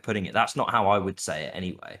right way of putting it. That's not how I would say it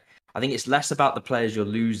anyway. I think it's less about the players you're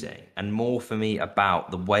losing and more for me about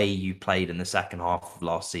the way you played in the second half of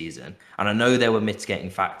last season. And I know there were mitigating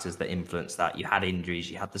factors that influenced that. You had injuries,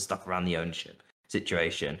 you had the stuff around the ownership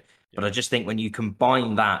situation. But I just think when you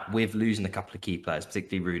combine that with losing a couple of key players,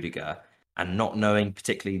 particularly Rudiger, and not knowing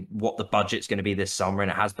particularly what the budget's going to be this summer, and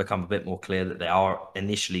it has become a bit more clear that they are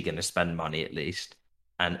initially going to spend money at least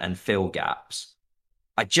and fill gaps.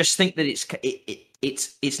 I just think that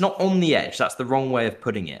it's not on the edge. That's the wrong way of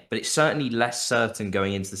putting it, but it's certainly less certain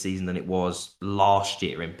going into the season than it was last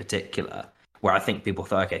year in particular, where I think people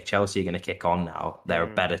thought, okay, Chelsea are going to kick on now. They're a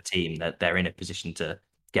better team. They're in a position to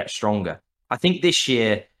get stronger. I think this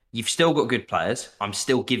year you've still got good players. I'm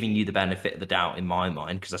still giving you the benefit of the doubt in my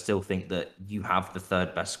mind, because I still think that you have the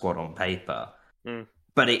third best squad on paper.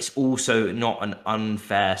 But it's also not an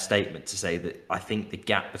unfair statement to say that I think the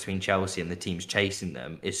gap between Chelsea and the teams chasing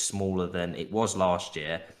them is smaller than it was last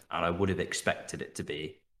year, and I would have expected it to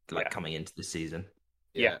be coming into the season.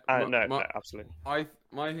 No, absolutely.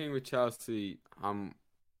 My thing with Chelsea,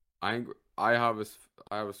 I have us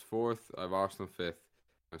fourth, I have Arsenal fifth,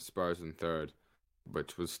 I have Spurs in third,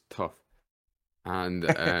 which was tough. And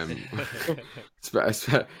I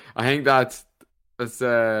think that's is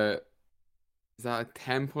that a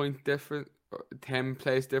 10-point difference, 10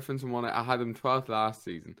 place difference from one? I had them 12th last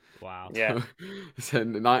season. Wow. Yeah. It's a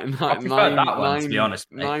to be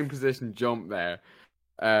honest, mate. 9 position jump there.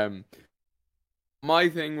 My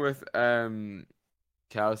thing with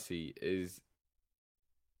Chelsea is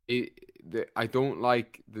I don't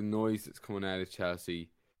like the noise that's coming out of Chelsea.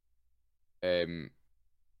 I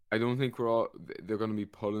don't think they're going to be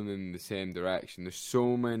pulling in the same direction. There's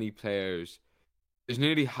so many players. There's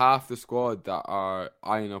nearly half the squad that are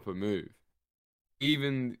eyeing up a move.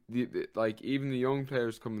 Even the young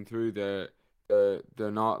players coming through, they're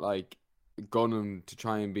not gunning to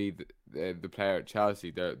try and be the player at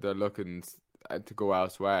Chelsea. They're looking to go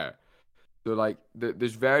elsewhere. So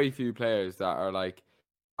there's very few players that are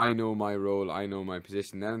I know my role, I know my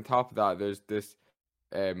position. Then on top of that, there's this.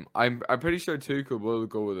 I'm pretty sure Tuchel will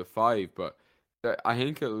go with a 5, but I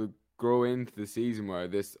think it'll grow into the season where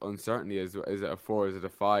this uncertainty is it a 4, is it a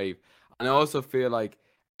 5? And I also feel like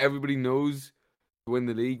everybody knows to win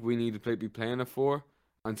the league we need to be playing a 4,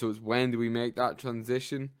 and so it's when do we make that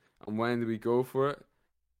transition and when do we go for it,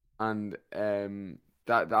 and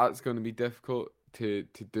that's going to be difficult to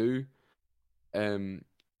do. And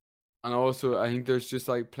also I think there's just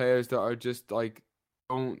players that are just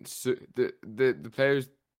don't the players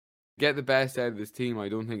get the best out of this team. I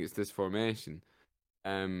don't think it's this formation.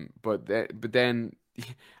 But then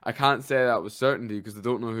I can't say that with certainty because I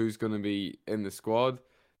don't know who's going to be in the squad.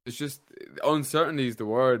 It's just uncertainty is the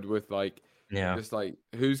word with just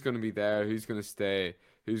who's going to be there, who's going to stay,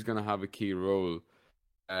 who's going to have a key role.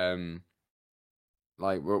 I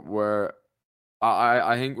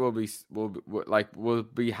think we'll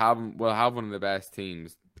have one of the best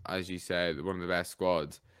teams, as you said, one of the best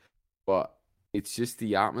squads, but it's just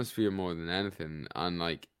the atmosphere more than anything, and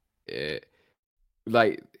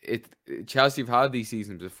Chelsea have had these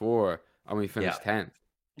seasons before and we finished 10th.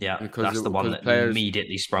 Yeah, because that's the one that players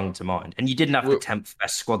immediately sprung to mind. And you didn't have the 10th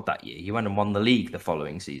best squad that year. You went and won the league the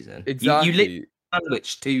following season. Exactly. You literally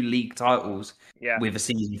sandwiched 2 league titles Yeah. with a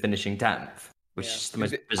season finishing 10th, which Yeah. is the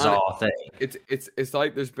most bizarre thing. It's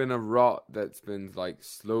like there's been a rot that's been like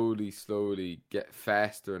slowly get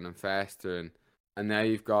faster and faster, and now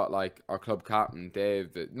you've got like our club captain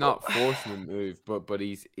Dave that not forcing him to move, but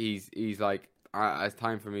he's like, it's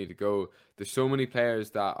time for me to go. There's so many players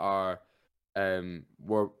that are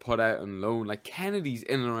were put out on loan. Like Kennedy's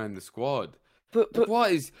in and around the squad. But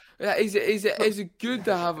what is it good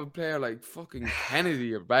to have a player like fucking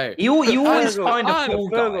Kennedy about? You always find a cool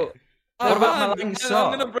guy. What about Malang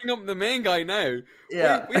Sarr? I'm going to bring up the main guy now.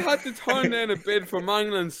 Yeah. We had to turn down a bid for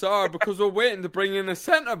Malang Sarr because we're waiting to bring in a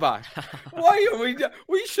centre back. Why are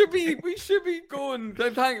we should be going.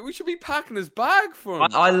 We should be packing his bag for him.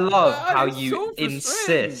 I love how you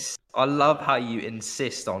insist. I love how you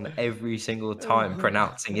insist on every single time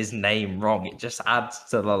pronouncing his name wrong. It just adds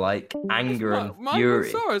to the like anger and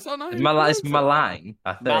fury. It's Malang,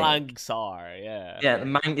 I think. Malang Sarr, yeah. Yeah,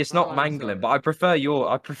 it's not Mangling, but I prefer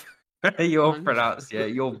your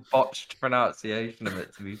pronunciation, your botched pronunciation of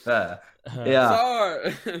it. To be fair,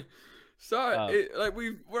 yeah. Sorry.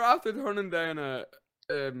 We're after turning down a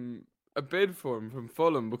bid for him from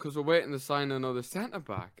Fulham because we're waiting to sign another centre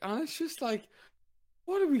back, and it's just like,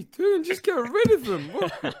 what are we doing? Just get rid of him.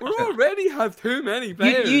 We already have too many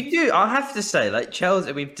players. You do. I have to say, like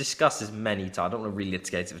Chelsea, we've discussed this many times. I don't want to really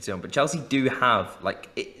litigate it for too long, but Chelsea do have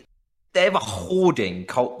they have a hoarding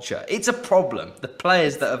culture. It's a problem. The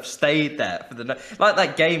players that have stayed there for like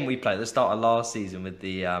that game we played at the start of last season with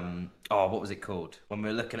the what was it called? When we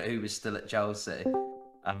were looking at who was still at Chelsea. It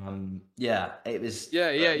was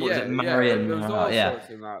Was it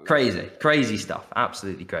Marion? Crazy stuff.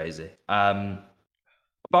 Absolutely crazy.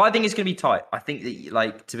 But I think it's going to be tight. I think that,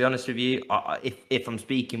 like, to be honest with you, if I'm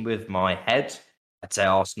speaking with my head, I'd say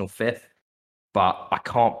Arsenal 5th. But I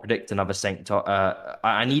can't predict another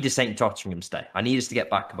I need a St. Tottenham stay. I need us to get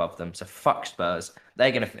back above them. So fuck Spurs.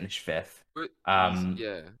 They're going to finish 5th.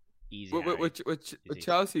 Easy. With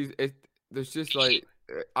Chelsea, there's just like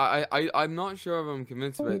I'm not sure if I'm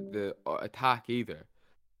convinced about the attack either.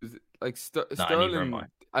 Like Sterling,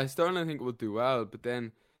 Sterling I think will do well, but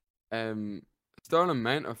then Sterling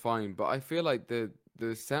Mount are fine. But I feel like the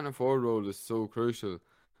centre forward role is so crucial,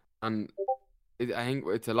 and I think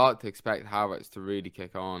it's a lot to expect Havertz to really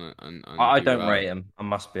kick on. And I don't rate him. I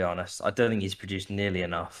must be honest. I don't think he's produced nearly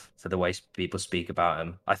enough for the way people speak about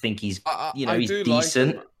him. I think he's, he's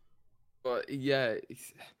decent. Like him, but yeah,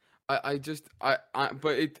 I tell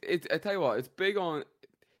you what, it's big on.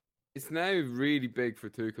 It's now really big for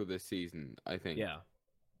Tuchel this season, I think. Yeah,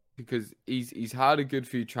 because he's had a good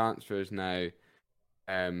few transfers now.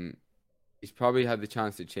 He's probably had the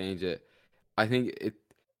chance to change it. I think the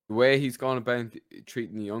way he's gone about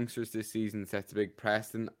treating the youngsters this season sets a big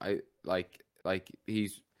precedent. I like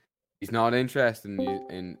he's not interested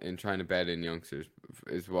in trying to bet in youngsters,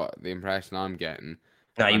 is what the impression I'm getting.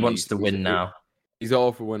 No, he wants to win now. He's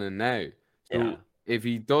all for winning now. So yeah. If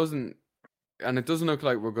he doesn't, and it doesn't look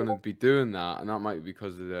like we're going to be doing that, and that might be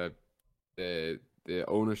because of the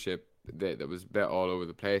ownership that was a bit all over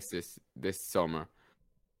the place this summer.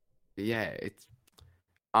 But yeah, it's.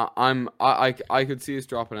 I could see us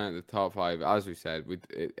dropping out of the top 5, as we said.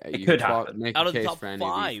 It could happen. Make out a of the case top for any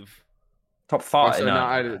 5. Top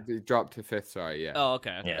 5. It dropped to 5th. Sorry, yeah. Oh,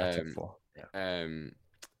 okay. Yeah, top 4. Yeah.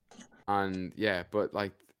 And yeah, but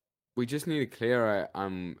like, we just need to clear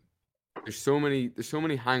out. There's so many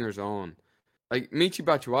hangers on. Like Michy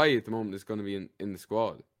Batshuayi at the moment is going to be in the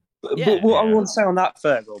squad. But what I want to say on that,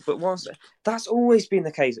 Fergal, that's always been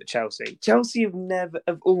the case at Chelsea. Chelsea have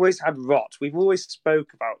always had rot. We've always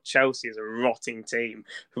spoke about Chelsea as a rotting team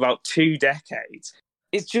for about 2 decades.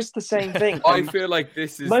 It's just the same thing. I feel like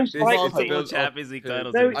this is Champions League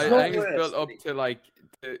titles. I think it's built up to like.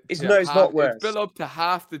 It's not worse. It's built up to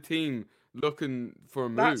half the team looking for a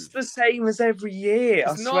move. That's the same as every year.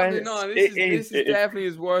 It's not. No, this is definitely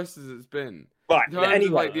as worse as it's been. Right.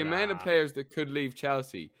 Anyway, the amount of players that could leave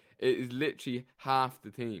Chelsea. It is literally half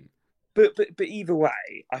the team. But either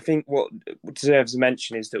way, I think what deserves a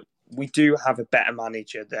mention is that we do have a better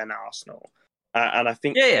manager than Arsenal, and I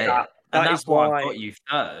think that's why I've got you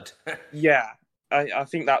 3rd. Yeah, I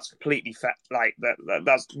think that's completely fair. Like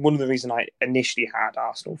that's one of the reasons I initially had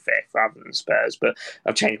Arsenal 5th rather than Spurs, but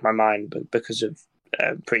I've changed my mind because of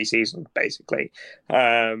pre-season, basically.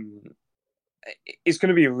 It's going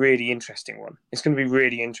to be a really interesting one. It's going to be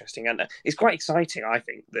really interesting, and it's quite exciting. I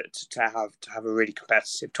think that to have a really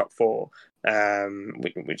competitive top 4,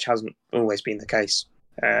 which hasn't always been the case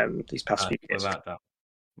these past few years.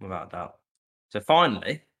 Without doubt. So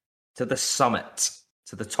finally, to the summit,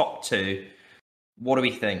 to the top two. What do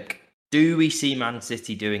we think? Do we see Man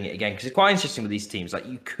City doing it again? Because it's quite interesting with these teams. Like,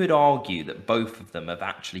 you could argue that both of them have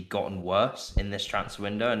actually gotten worse in this transfer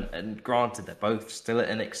window. And granted, they're both still at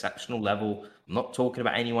an exceptional level. I'm not talking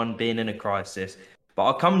about anyone being in a crisis. But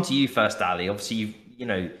I'll come to you first, Ali. Obviously,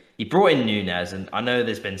 you brought in Nunez, and I know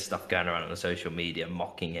there's been stuff going around on the social media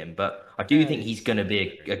mocking him. But I do think he's going to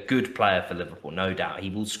be a good player for Liverpool, no doubt. He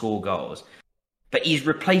will score goals. But he's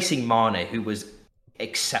replacing Mane, who was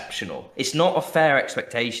exceptional. It's not a fair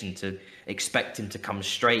expectation to expect him to come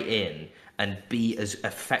straight in and be as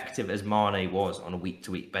effective as Mane was on a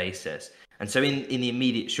week-to-week basis. And so in the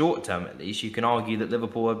immediate short term, at least, you can argue that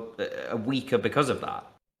Liverpool are weaker because of that.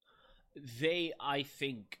 They, I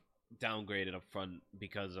think, downgraded up front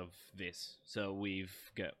because of this. So we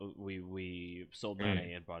sold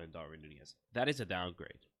Mane and brought in Darwin Nunez. That is a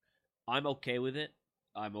downgrade. I'm okay with it.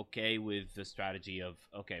 I'm okay with the strategy of,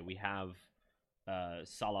 okay, we have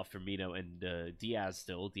Salah, Firmino, and Diaz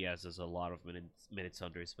still. Diaz has a lot of minutes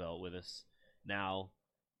under his belt with us now.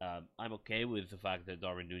 I'm okay with the fact that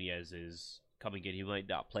Darwin Nunez is coming in. He might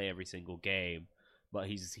not play every single game, but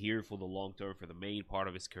he's here for the long term, for the main part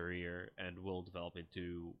of his career, and will develop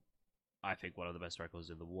into, I think, one of the best strikers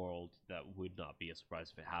in the world. That would not be a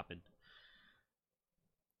surprise if it happened.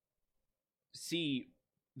 See,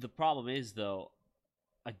 the problem is, though,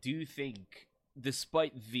 I do think,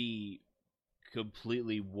 despite the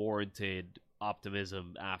completely warranted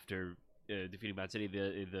optimism after defeating Man City,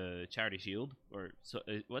 the Charity Shield, or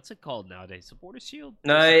what's it called nowadays? Supporters Shield?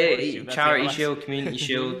 No, Shield. Charity Shield, Community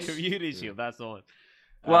Shield. Community Shield, that's the one.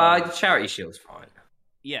 Well, Charity Shield's fine.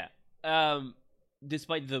 Yeah.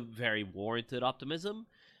 Despite the very warranted optimism,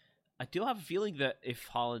 I do have a feeling that if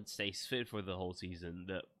Haaland stays fit for the whole season,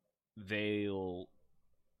 that they'll...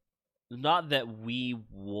 Not that we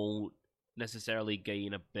won't necessarily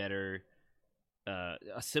gain a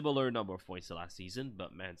similar number of points to last season,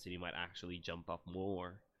 but Man City might actually jump up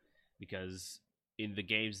more, because in the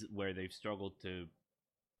games where they've struggled to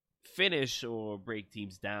finish or break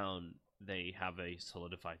teams down, they have a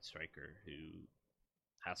solidified striker who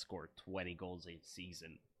has scored 20 goals a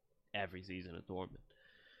season, every season at Dortmund.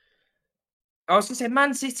 I was going to say,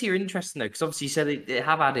 Man City are interesting, though, because obviously you said they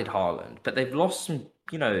have added Haaland, but they've lost some,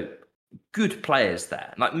 good players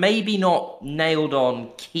there. Like, maybe not nailed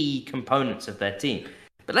on key components of their team.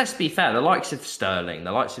 But let's be fair, the likes of Sterling,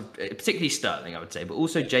 particularly Sterling, I would say, but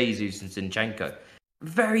also Jesus and Zinchenko,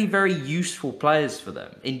 very, very useful players for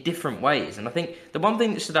them in different ways. And I think the one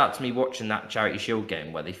thing that stood out to me watching that Charity Shield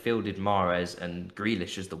game where they fielded Mahrez and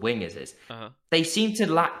Grealish as the wingers is they seem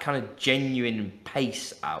to lack kind of genuine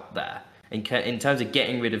pace out there. In terms of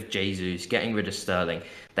getting rid of Jesus, getting rid of Sterling,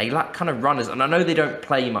 they lack kind of runners. And I know they don't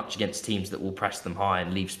play much against teams that will press them high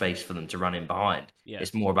and leave space for them to run in behind. Yeah.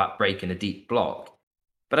 It's more about breaking a deep block.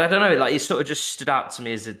 But I don't know, like, it sort of just stood out to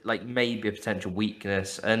me as maybe a potential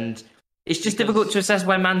weakness. And it's just difficult to assess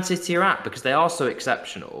where Man City are at, because they are so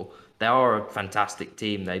exceptional. They are a fantastic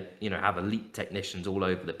team. They, have elite technicians all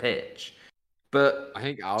over the pitch. But I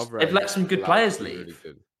think Alvarez, they've let some good players leave. Really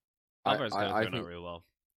good. Alvarez going to turn out really well.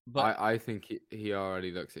 But I think he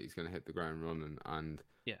already looks like he's going to hit the ground running, and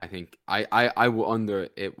I think I wonder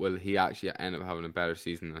will he actually end up having a better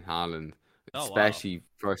season than Haaland, especially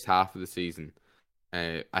first half of the season.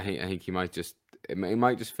 I think he might just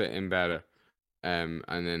fit in better, and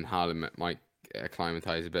then Haaland might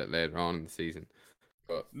acclimatize a bit later on in the season.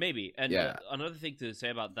 But maybe. And another thing to say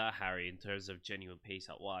about that, Harry, in terms of genuine pace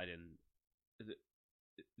out wide, and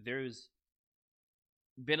there's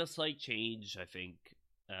been a slight change, I think.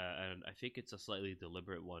 And I think it's a slightly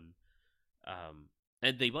deliberate one.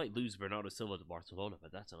 And they might lose Bernardo Silva to Barcelona,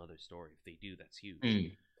 but that's another story. If they do, that's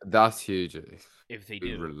huge. That's huge. If they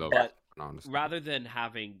do. Really love but rather than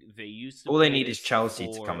having... They used to... All they need is Chelsea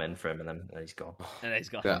to come in for him, and then he's gone. And he's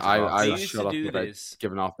gone. Yeah, I shut up about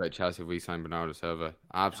giving off about Chelsea if we signed Bernardo Silva.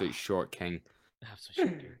 Absolute short king. Absolute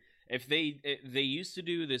short king. If they used to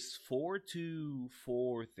do this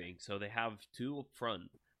 4-2-4 thing, so they have two up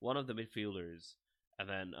front, one of the midfielders, and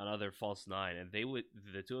then another false nine, and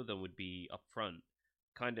the two of them would be up front,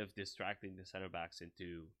 kind of distracting the center backs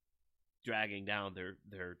into dragging down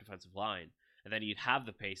their defensive line, and then you'd have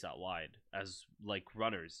the pace out wide as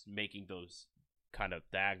runners making those kind of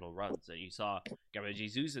diagonal runs. And you saw Gabriel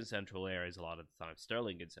Jesus in central areas a lot of the time,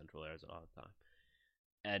 Sterling in central areas a lot of the time.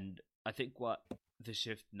 And I think what the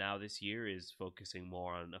shift now this year is focusing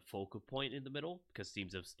more on a focal point in the middle, because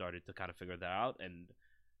teams have started to kind of figure that out, and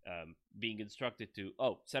being instructed to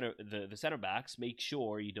the center backs, make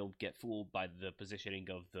sure you don't get fooled by the positioning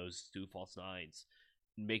of those two false nines.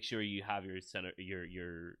 Make sure you have your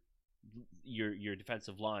your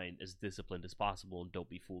defensive line as disciplined as possible and don't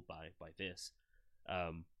be fooled by this.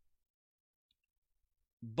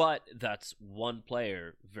 But that's one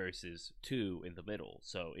player versus two in the middle,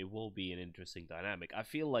 so it will be an interesting dynamic. I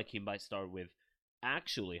feel like he might start with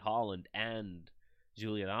actually Holland and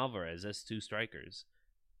Julian Alvarez as two strikers,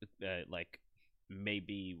 like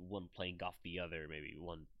maybe one playing off the other, maybe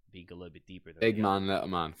one being a little bit deeper. Than Big the man, other. little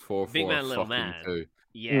man, 4-4, big man, little fucking man. 2.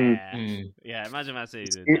 Yeah, yeah. Imagine Man City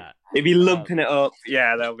doing that. If you lumping it up,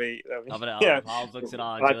 yeah, they'll be. Holland looks it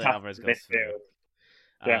on. Julian Alvarez goes through.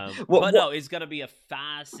 Yeah. But no, it's gonna be a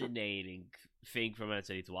fascinating thing for Man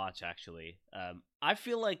City to watch. Actually, I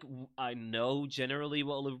feel like I know generally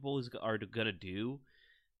what Liverpool are gonna do.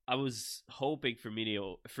 I was hoping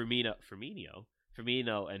Firmino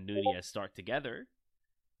and Nunez start together.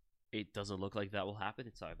 It doesn't look like that will happen.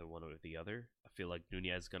 It's either one or the other. I feel like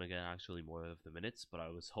Nunez is gonna get actually more of the minutes, but I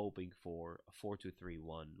was hoping for a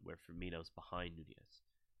 4-2-3-1 where Firmino's behind Nunez.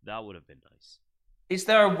 That would have been nice. Is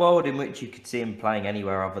there a world in which you could see him playing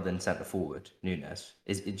anywhere other than centre forward, Nunez?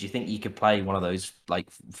 Do you think you could play one of those like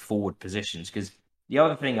forward positions? Because the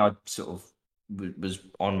other thing I sort of was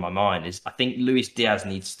on my mind is I think Luis Diaz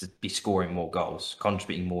needs to be scoring more goals,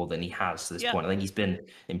 contributing more than he has to this point. I think he's been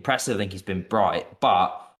impressive. I think he's been bright.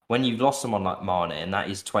 But when you've lost someone like Mane and that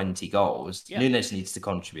is 20 goals, Nunez needs to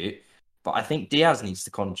contribute. But I think Diaz needs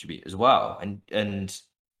to contribute as well. And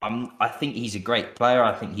I think he's a great player.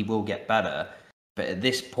 I think he will get better. But at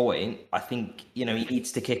this point, I think, he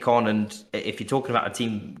needs to kick on. And if you're talking about a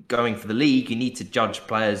team going for the league, you need to judge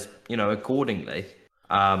players, accordingly.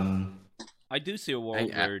 I do see a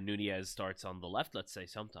world where Nunez starts on the left, let's say,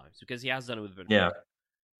 sometimes, because he has done it with Benfica. Yeah.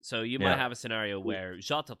 So you might have a scenario where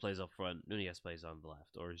Jota plays up front, Nunez plays on the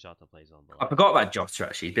left, or Jota plays on the left. I forgot about Jota,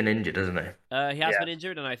 actually. He's been injured, hasn't he? He has been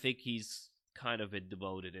injured, and I think he's kind of been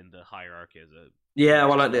demoted in the hierarchy as a... Yeah,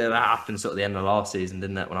 well, that happened sort of the end of last season,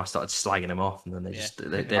 didn't it? When I started slagging him off, and then they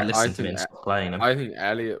listened to me and stopped playing him. I think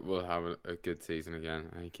Elliot will have a good season again.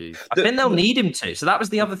 I think they'll need him to. So that was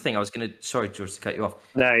the other thing I was going to... Sorry, George, to cut you off.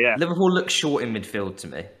 No, yeah. Liverpool looks short in midfield to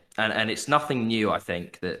me, and it's nothing new. I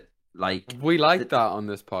think that we like that on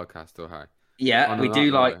this podcast, though, Harry. Yeah, we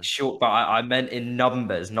do like short, but I meant in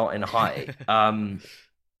numbers, not in height.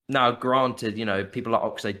 Now, granted, people like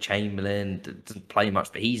Oxlade-Chamberlain doesn't play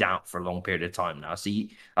much, but he's out for a long period of time now. So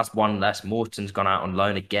that's one less. Morton's gone out on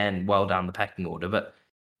loan again, well down the pecking order. But,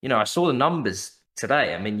 I saw the numbers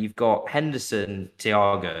today. I mean, you've got Henderson,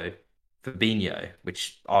 Thiago, Fabinho,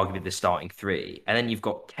 which arguably the starting three. And then you've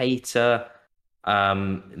got Keita,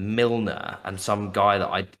 Milner, and some guy that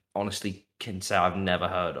I honestly can say I've never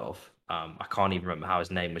heard of. I can't even remember how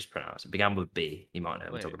his name was pronounced. It began with B. You might know.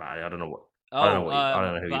 We'll talk about it. I don't know what. I don't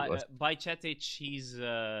know who he was. Bajcetic, he's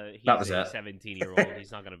a 17-year-old.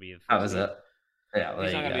 He's not going to be. That was it. Yeah,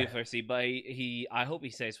 he's not going to be a first team, but I hope he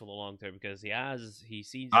stays for the long term because he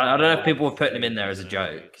seems. I don't know if people were putting him in there as a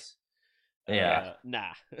joke. Yeah, nah.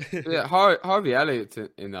 Yeah, Harvey Elliott's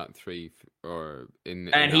in that three or in.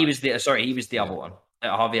 And he was the other one.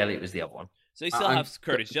 Harvey Elliott was the other one. So he still has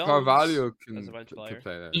Curtis Jones. Carvalho can play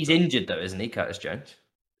there. He's injured though, isn't he, Curtis Jones?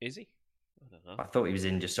 Is he? I thought he was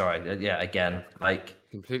injured. Sorry. Yeah, again,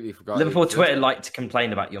 completely forgot. Liverpool Twitter like to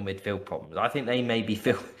complain about your midfield problems. I think they maybe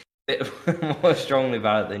feel a bit more strongly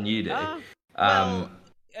about it than you do.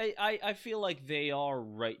 I feel like they are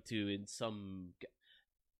right to in some.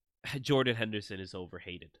 Jordan Henderson is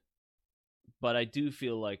overhated, but I do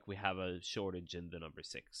feel like we have a shortage in the number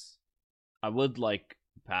 6. I would like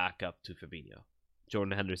back up to Fabinho.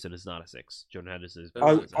 Jordan Henderson is not a 6. Jordan Henderson is.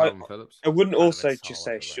 I wouldn't also just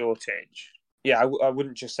say shortage. Yeah, I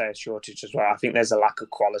wouldn't just say a shortage as well. I think there's a lack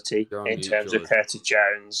of quality in terms of Curtis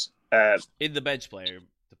Jones. In the bench player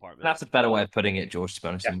department. That's a better way of putting it, George, to be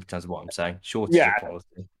honest, in terms of what I'm saying. Shortage of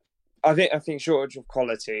quality. I think shortage of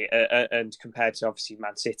quality, and compared to obviously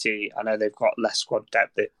Man City, I know they've got less squad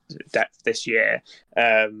depth this year,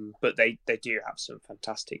 but they do have some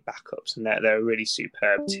fantastic backups, and they're a really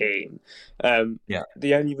superb team.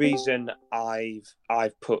 The only reason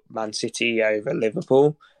I've put Man City over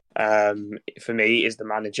Liverpool, for me, is the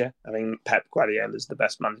manager. I mean, Pep Guardiola is the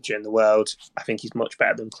best manager in the world. I think he's much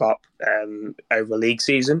better than Klopp over a league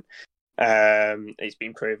season. It's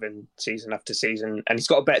been proven season after season, and he's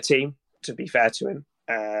got a better team, to be fair to him.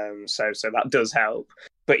 So that does help,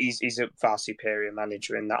 but he's a far superior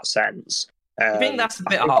manager in that sense. I think that's a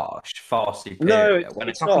bit harsh. Far superior. When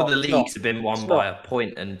a couple of the leagues have been won by a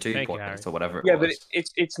point and 2 points or whatever. But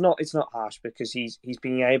it's not harsh because he's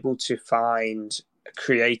been able to find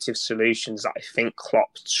creative solutions that I think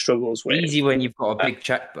Klopp struggles with. Easy when you've got a big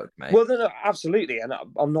checkbook, mate. Well, no, absolutely, and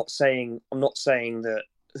I'm not saying that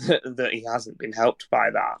he hasn't been helped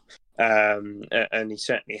by that. and he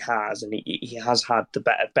certainly has, and he has had the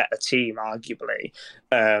better team, arguably.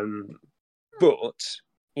 But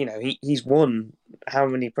he's won how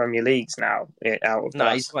many Premier Leagues now out of the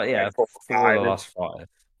last he's four of the last 5.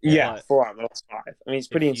 Yeah, 4 out of the last 5. I mean, it's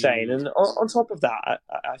pretty insane. And on top of that,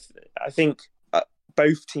 I think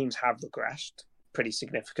both teams have regressed pretty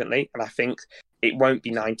significantly, and I think it won't be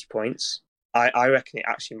 90 points. I reckon it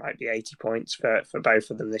actually might be 80 points for both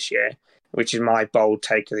of them this year, which is my bold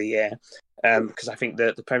take of the year. Because I think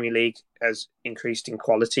that the Premier League has increased in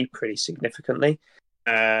quality pretty significantly.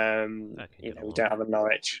 We don't have a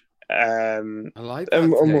Norwich. I like that.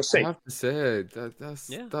 We'll see. I have to say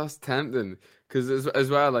that's tempting because as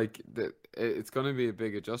well, like it's going to be a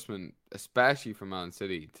big adjustment, especially for Man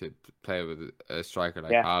City to play with a striker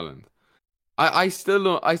like Haaland. I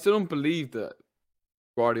still don't believe that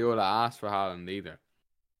Guardiola asked for Haaland either.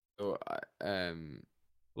 So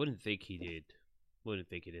wouldn't think he did.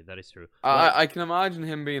 That is true. I can imagine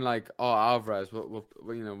him being like, "Oh, Alvarez, we'll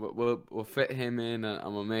fit him in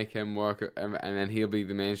and we'll make him work, and then he'll be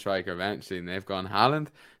the main striker eventually." And they've gone Haaland.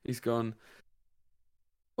 He's gone.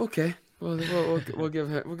 Okay, we'll give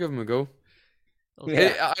him a go.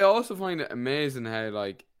 Okay. I also find it amazing how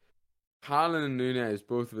like Haaland and Núñez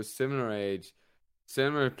both of a similar age,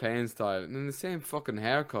 similar playing style, and then the same fucking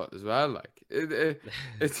haircut as well. Like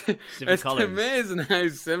it's amazing how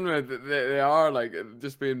similar they are. Like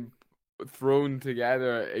just being thrown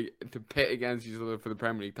together to pit against each other for the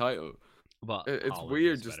Premier League title. But it's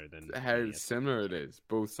weird just how similar it is.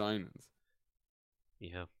 Both signings.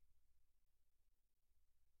 Yeah.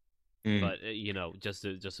 But just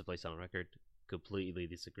to place on record, completely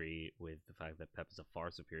disagree with the fact that Pep is a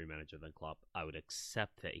far superior manager than Klopp. I would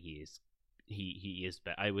accept that he is.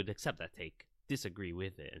 I would accept that take. Disagree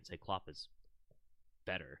with it and say Klopp is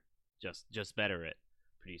better, just better at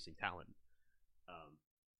producing talent.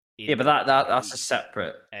 But that's a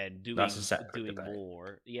separate. And doing debate.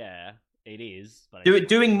 more. Yeah, it is. But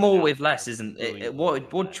doing more with less isn't.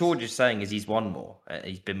 What George is saying is he's won more.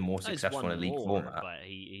 He's been more successful in a league format. But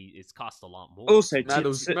it's cost a lot more. Also,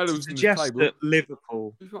 to suggest that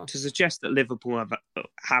Liverpool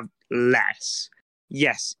have less.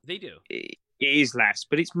 Yes, they do. It is less,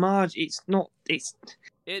 but it's It's not. It's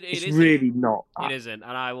really not. It isn't,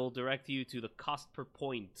 and I will direct you to the cost per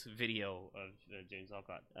point video of James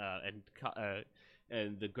Alcott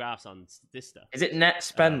and the graphs on Statista. Is it net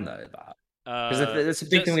spend though? That because that's a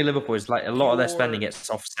big thing with Liverpool is like a lot of their spending gets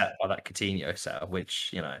offset by that Coutinho setup,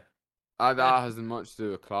 which that hasn't much to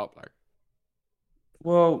do with Klopp, like.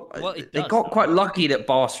 Well, they got quite lucky that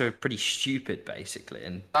Barca are pretty stupid, basically,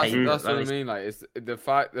 and that's what I mean. Like, it's the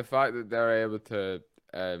fact that they're able to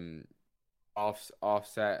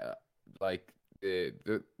offset like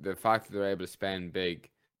the fact that they're able to spend big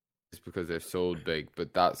is because they've sold big,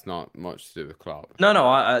 but that's not much to do with Klopp. No,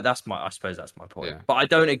 I suppose that's my point. Yeah. But I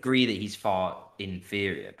don't agree that he's far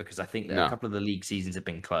inferior because I think that a couple of the league seasons have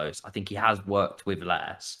been close. I think he has worked with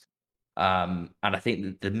less. And I think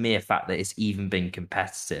that the mere fact that it's even been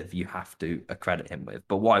competitive, you have to accredit him with.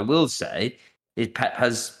 But what I will say is Pep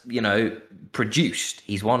has, produced.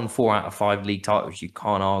 He's won 4 out of 5 league titles. You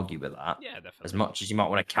can't argue with that. Yeah, definitely. As much as you might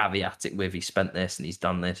want to caveat it with, he spent this and he's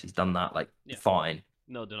done this, he's done that. Fine.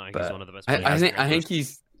 No denying he's one of the best players. I think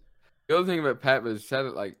he's the other thing about Pep is said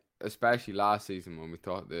it like especially last season when we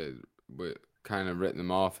thought that we kind of written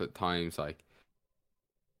them off at times. Like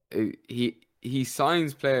he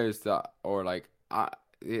signs players that are like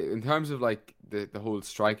in terms of like the whole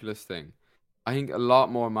strikerless thing. I think a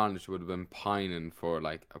lot more managers would have been pining for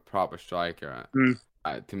like a proper striker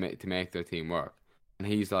to make their team work, and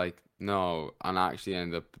he's like no, and actually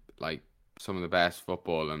end up like some of the best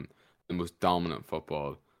football and the most dominant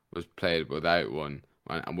football was played without one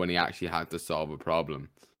when he actually had to solve a problem,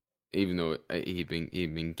 even though he'd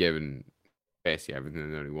been given basically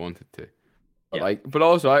everything that he wanted to. But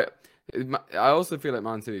also I also feel like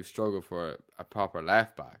Man City have struggled for a proper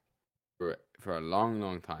left back for a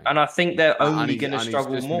long time, and I think they're only going to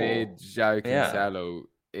struggle he's just more. Made João Cancelo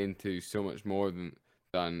into so much more than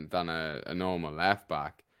a normal left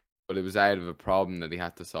back, but it was out of a problem that he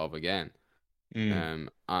had to solve again. I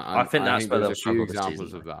think that's where they'll struggle. There's a few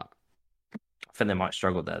examples of that. I think they might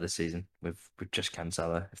struggle there this season with just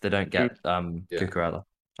Cancelo if they don't get Cucurella.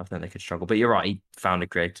 I think they could struggle. But you're right, he found a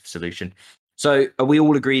creative solution. So are we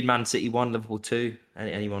all agreed? Man City 1, Liverpool 2.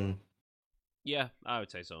 Anyone? Yeah, I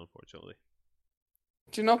would say so. Unfortunately,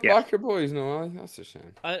 do you not back your boys? No, that's a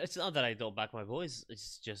shame. It's not that I don't back my boys.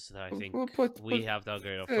 It's just that I think we have to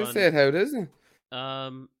upgrade up front. Say it how it is.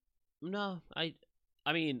 No, I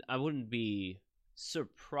mean, I wouldn't be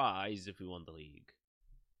surprised if we won the league.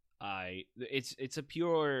 it's a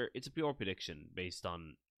pure prediction based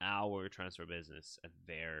on our transfer business and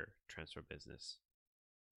their transfer business.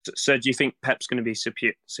 So do you think Pep's going to be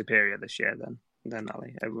superior this year then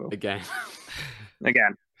Ali overall? Again.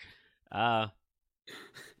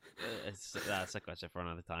 That's a question for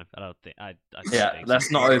another time. I don't think.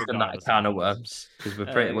 Let's not open that can of worms because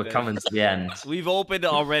we're coming to the end. We've opened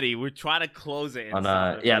it already. We're trying to close it.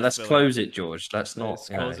 Let's close it, George. Let's not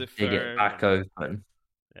close it dig it back open.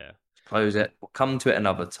 Yeah, close it. We'll come to it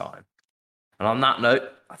another time. And on that note,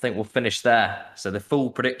 I think we'll finish there. So the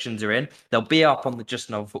full predictions are in. They'll be up on the Just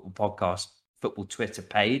Another Football Podcast football Twitter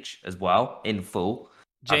page as well in full.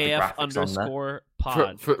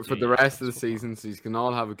 JF_pod for the rest of the season, so you can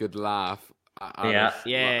all have a good laugh. You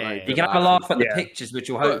can have a laugh at the pictures, which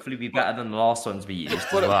will hopefully be better than the last ones we used as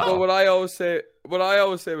well. But what I always say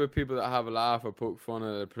with people that have a laugh or poke fun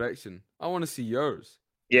at a prediction, I want to see yours.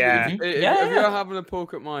 Yeah. If you're having a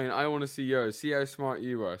poke at mine, I want to see yours. See how smart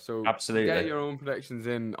you are. So absolutely get your own predictions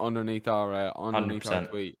in underneath our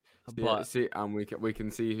tweet. And we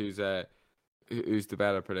can see who's the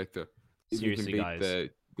better predictor. Seriously, you can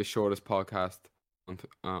beat the shortest podcast on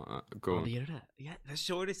the internet. Yeah, the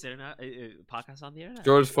shortest internet podcast on the internet.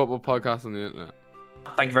 Shortest football podcast on the internet.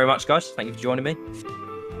 Thank you very much, guys. Thank you for joining me.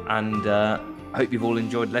 And I hope you've all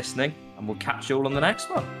enjoyed listening. And we'll catch you all on the next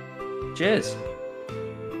one. Cheers.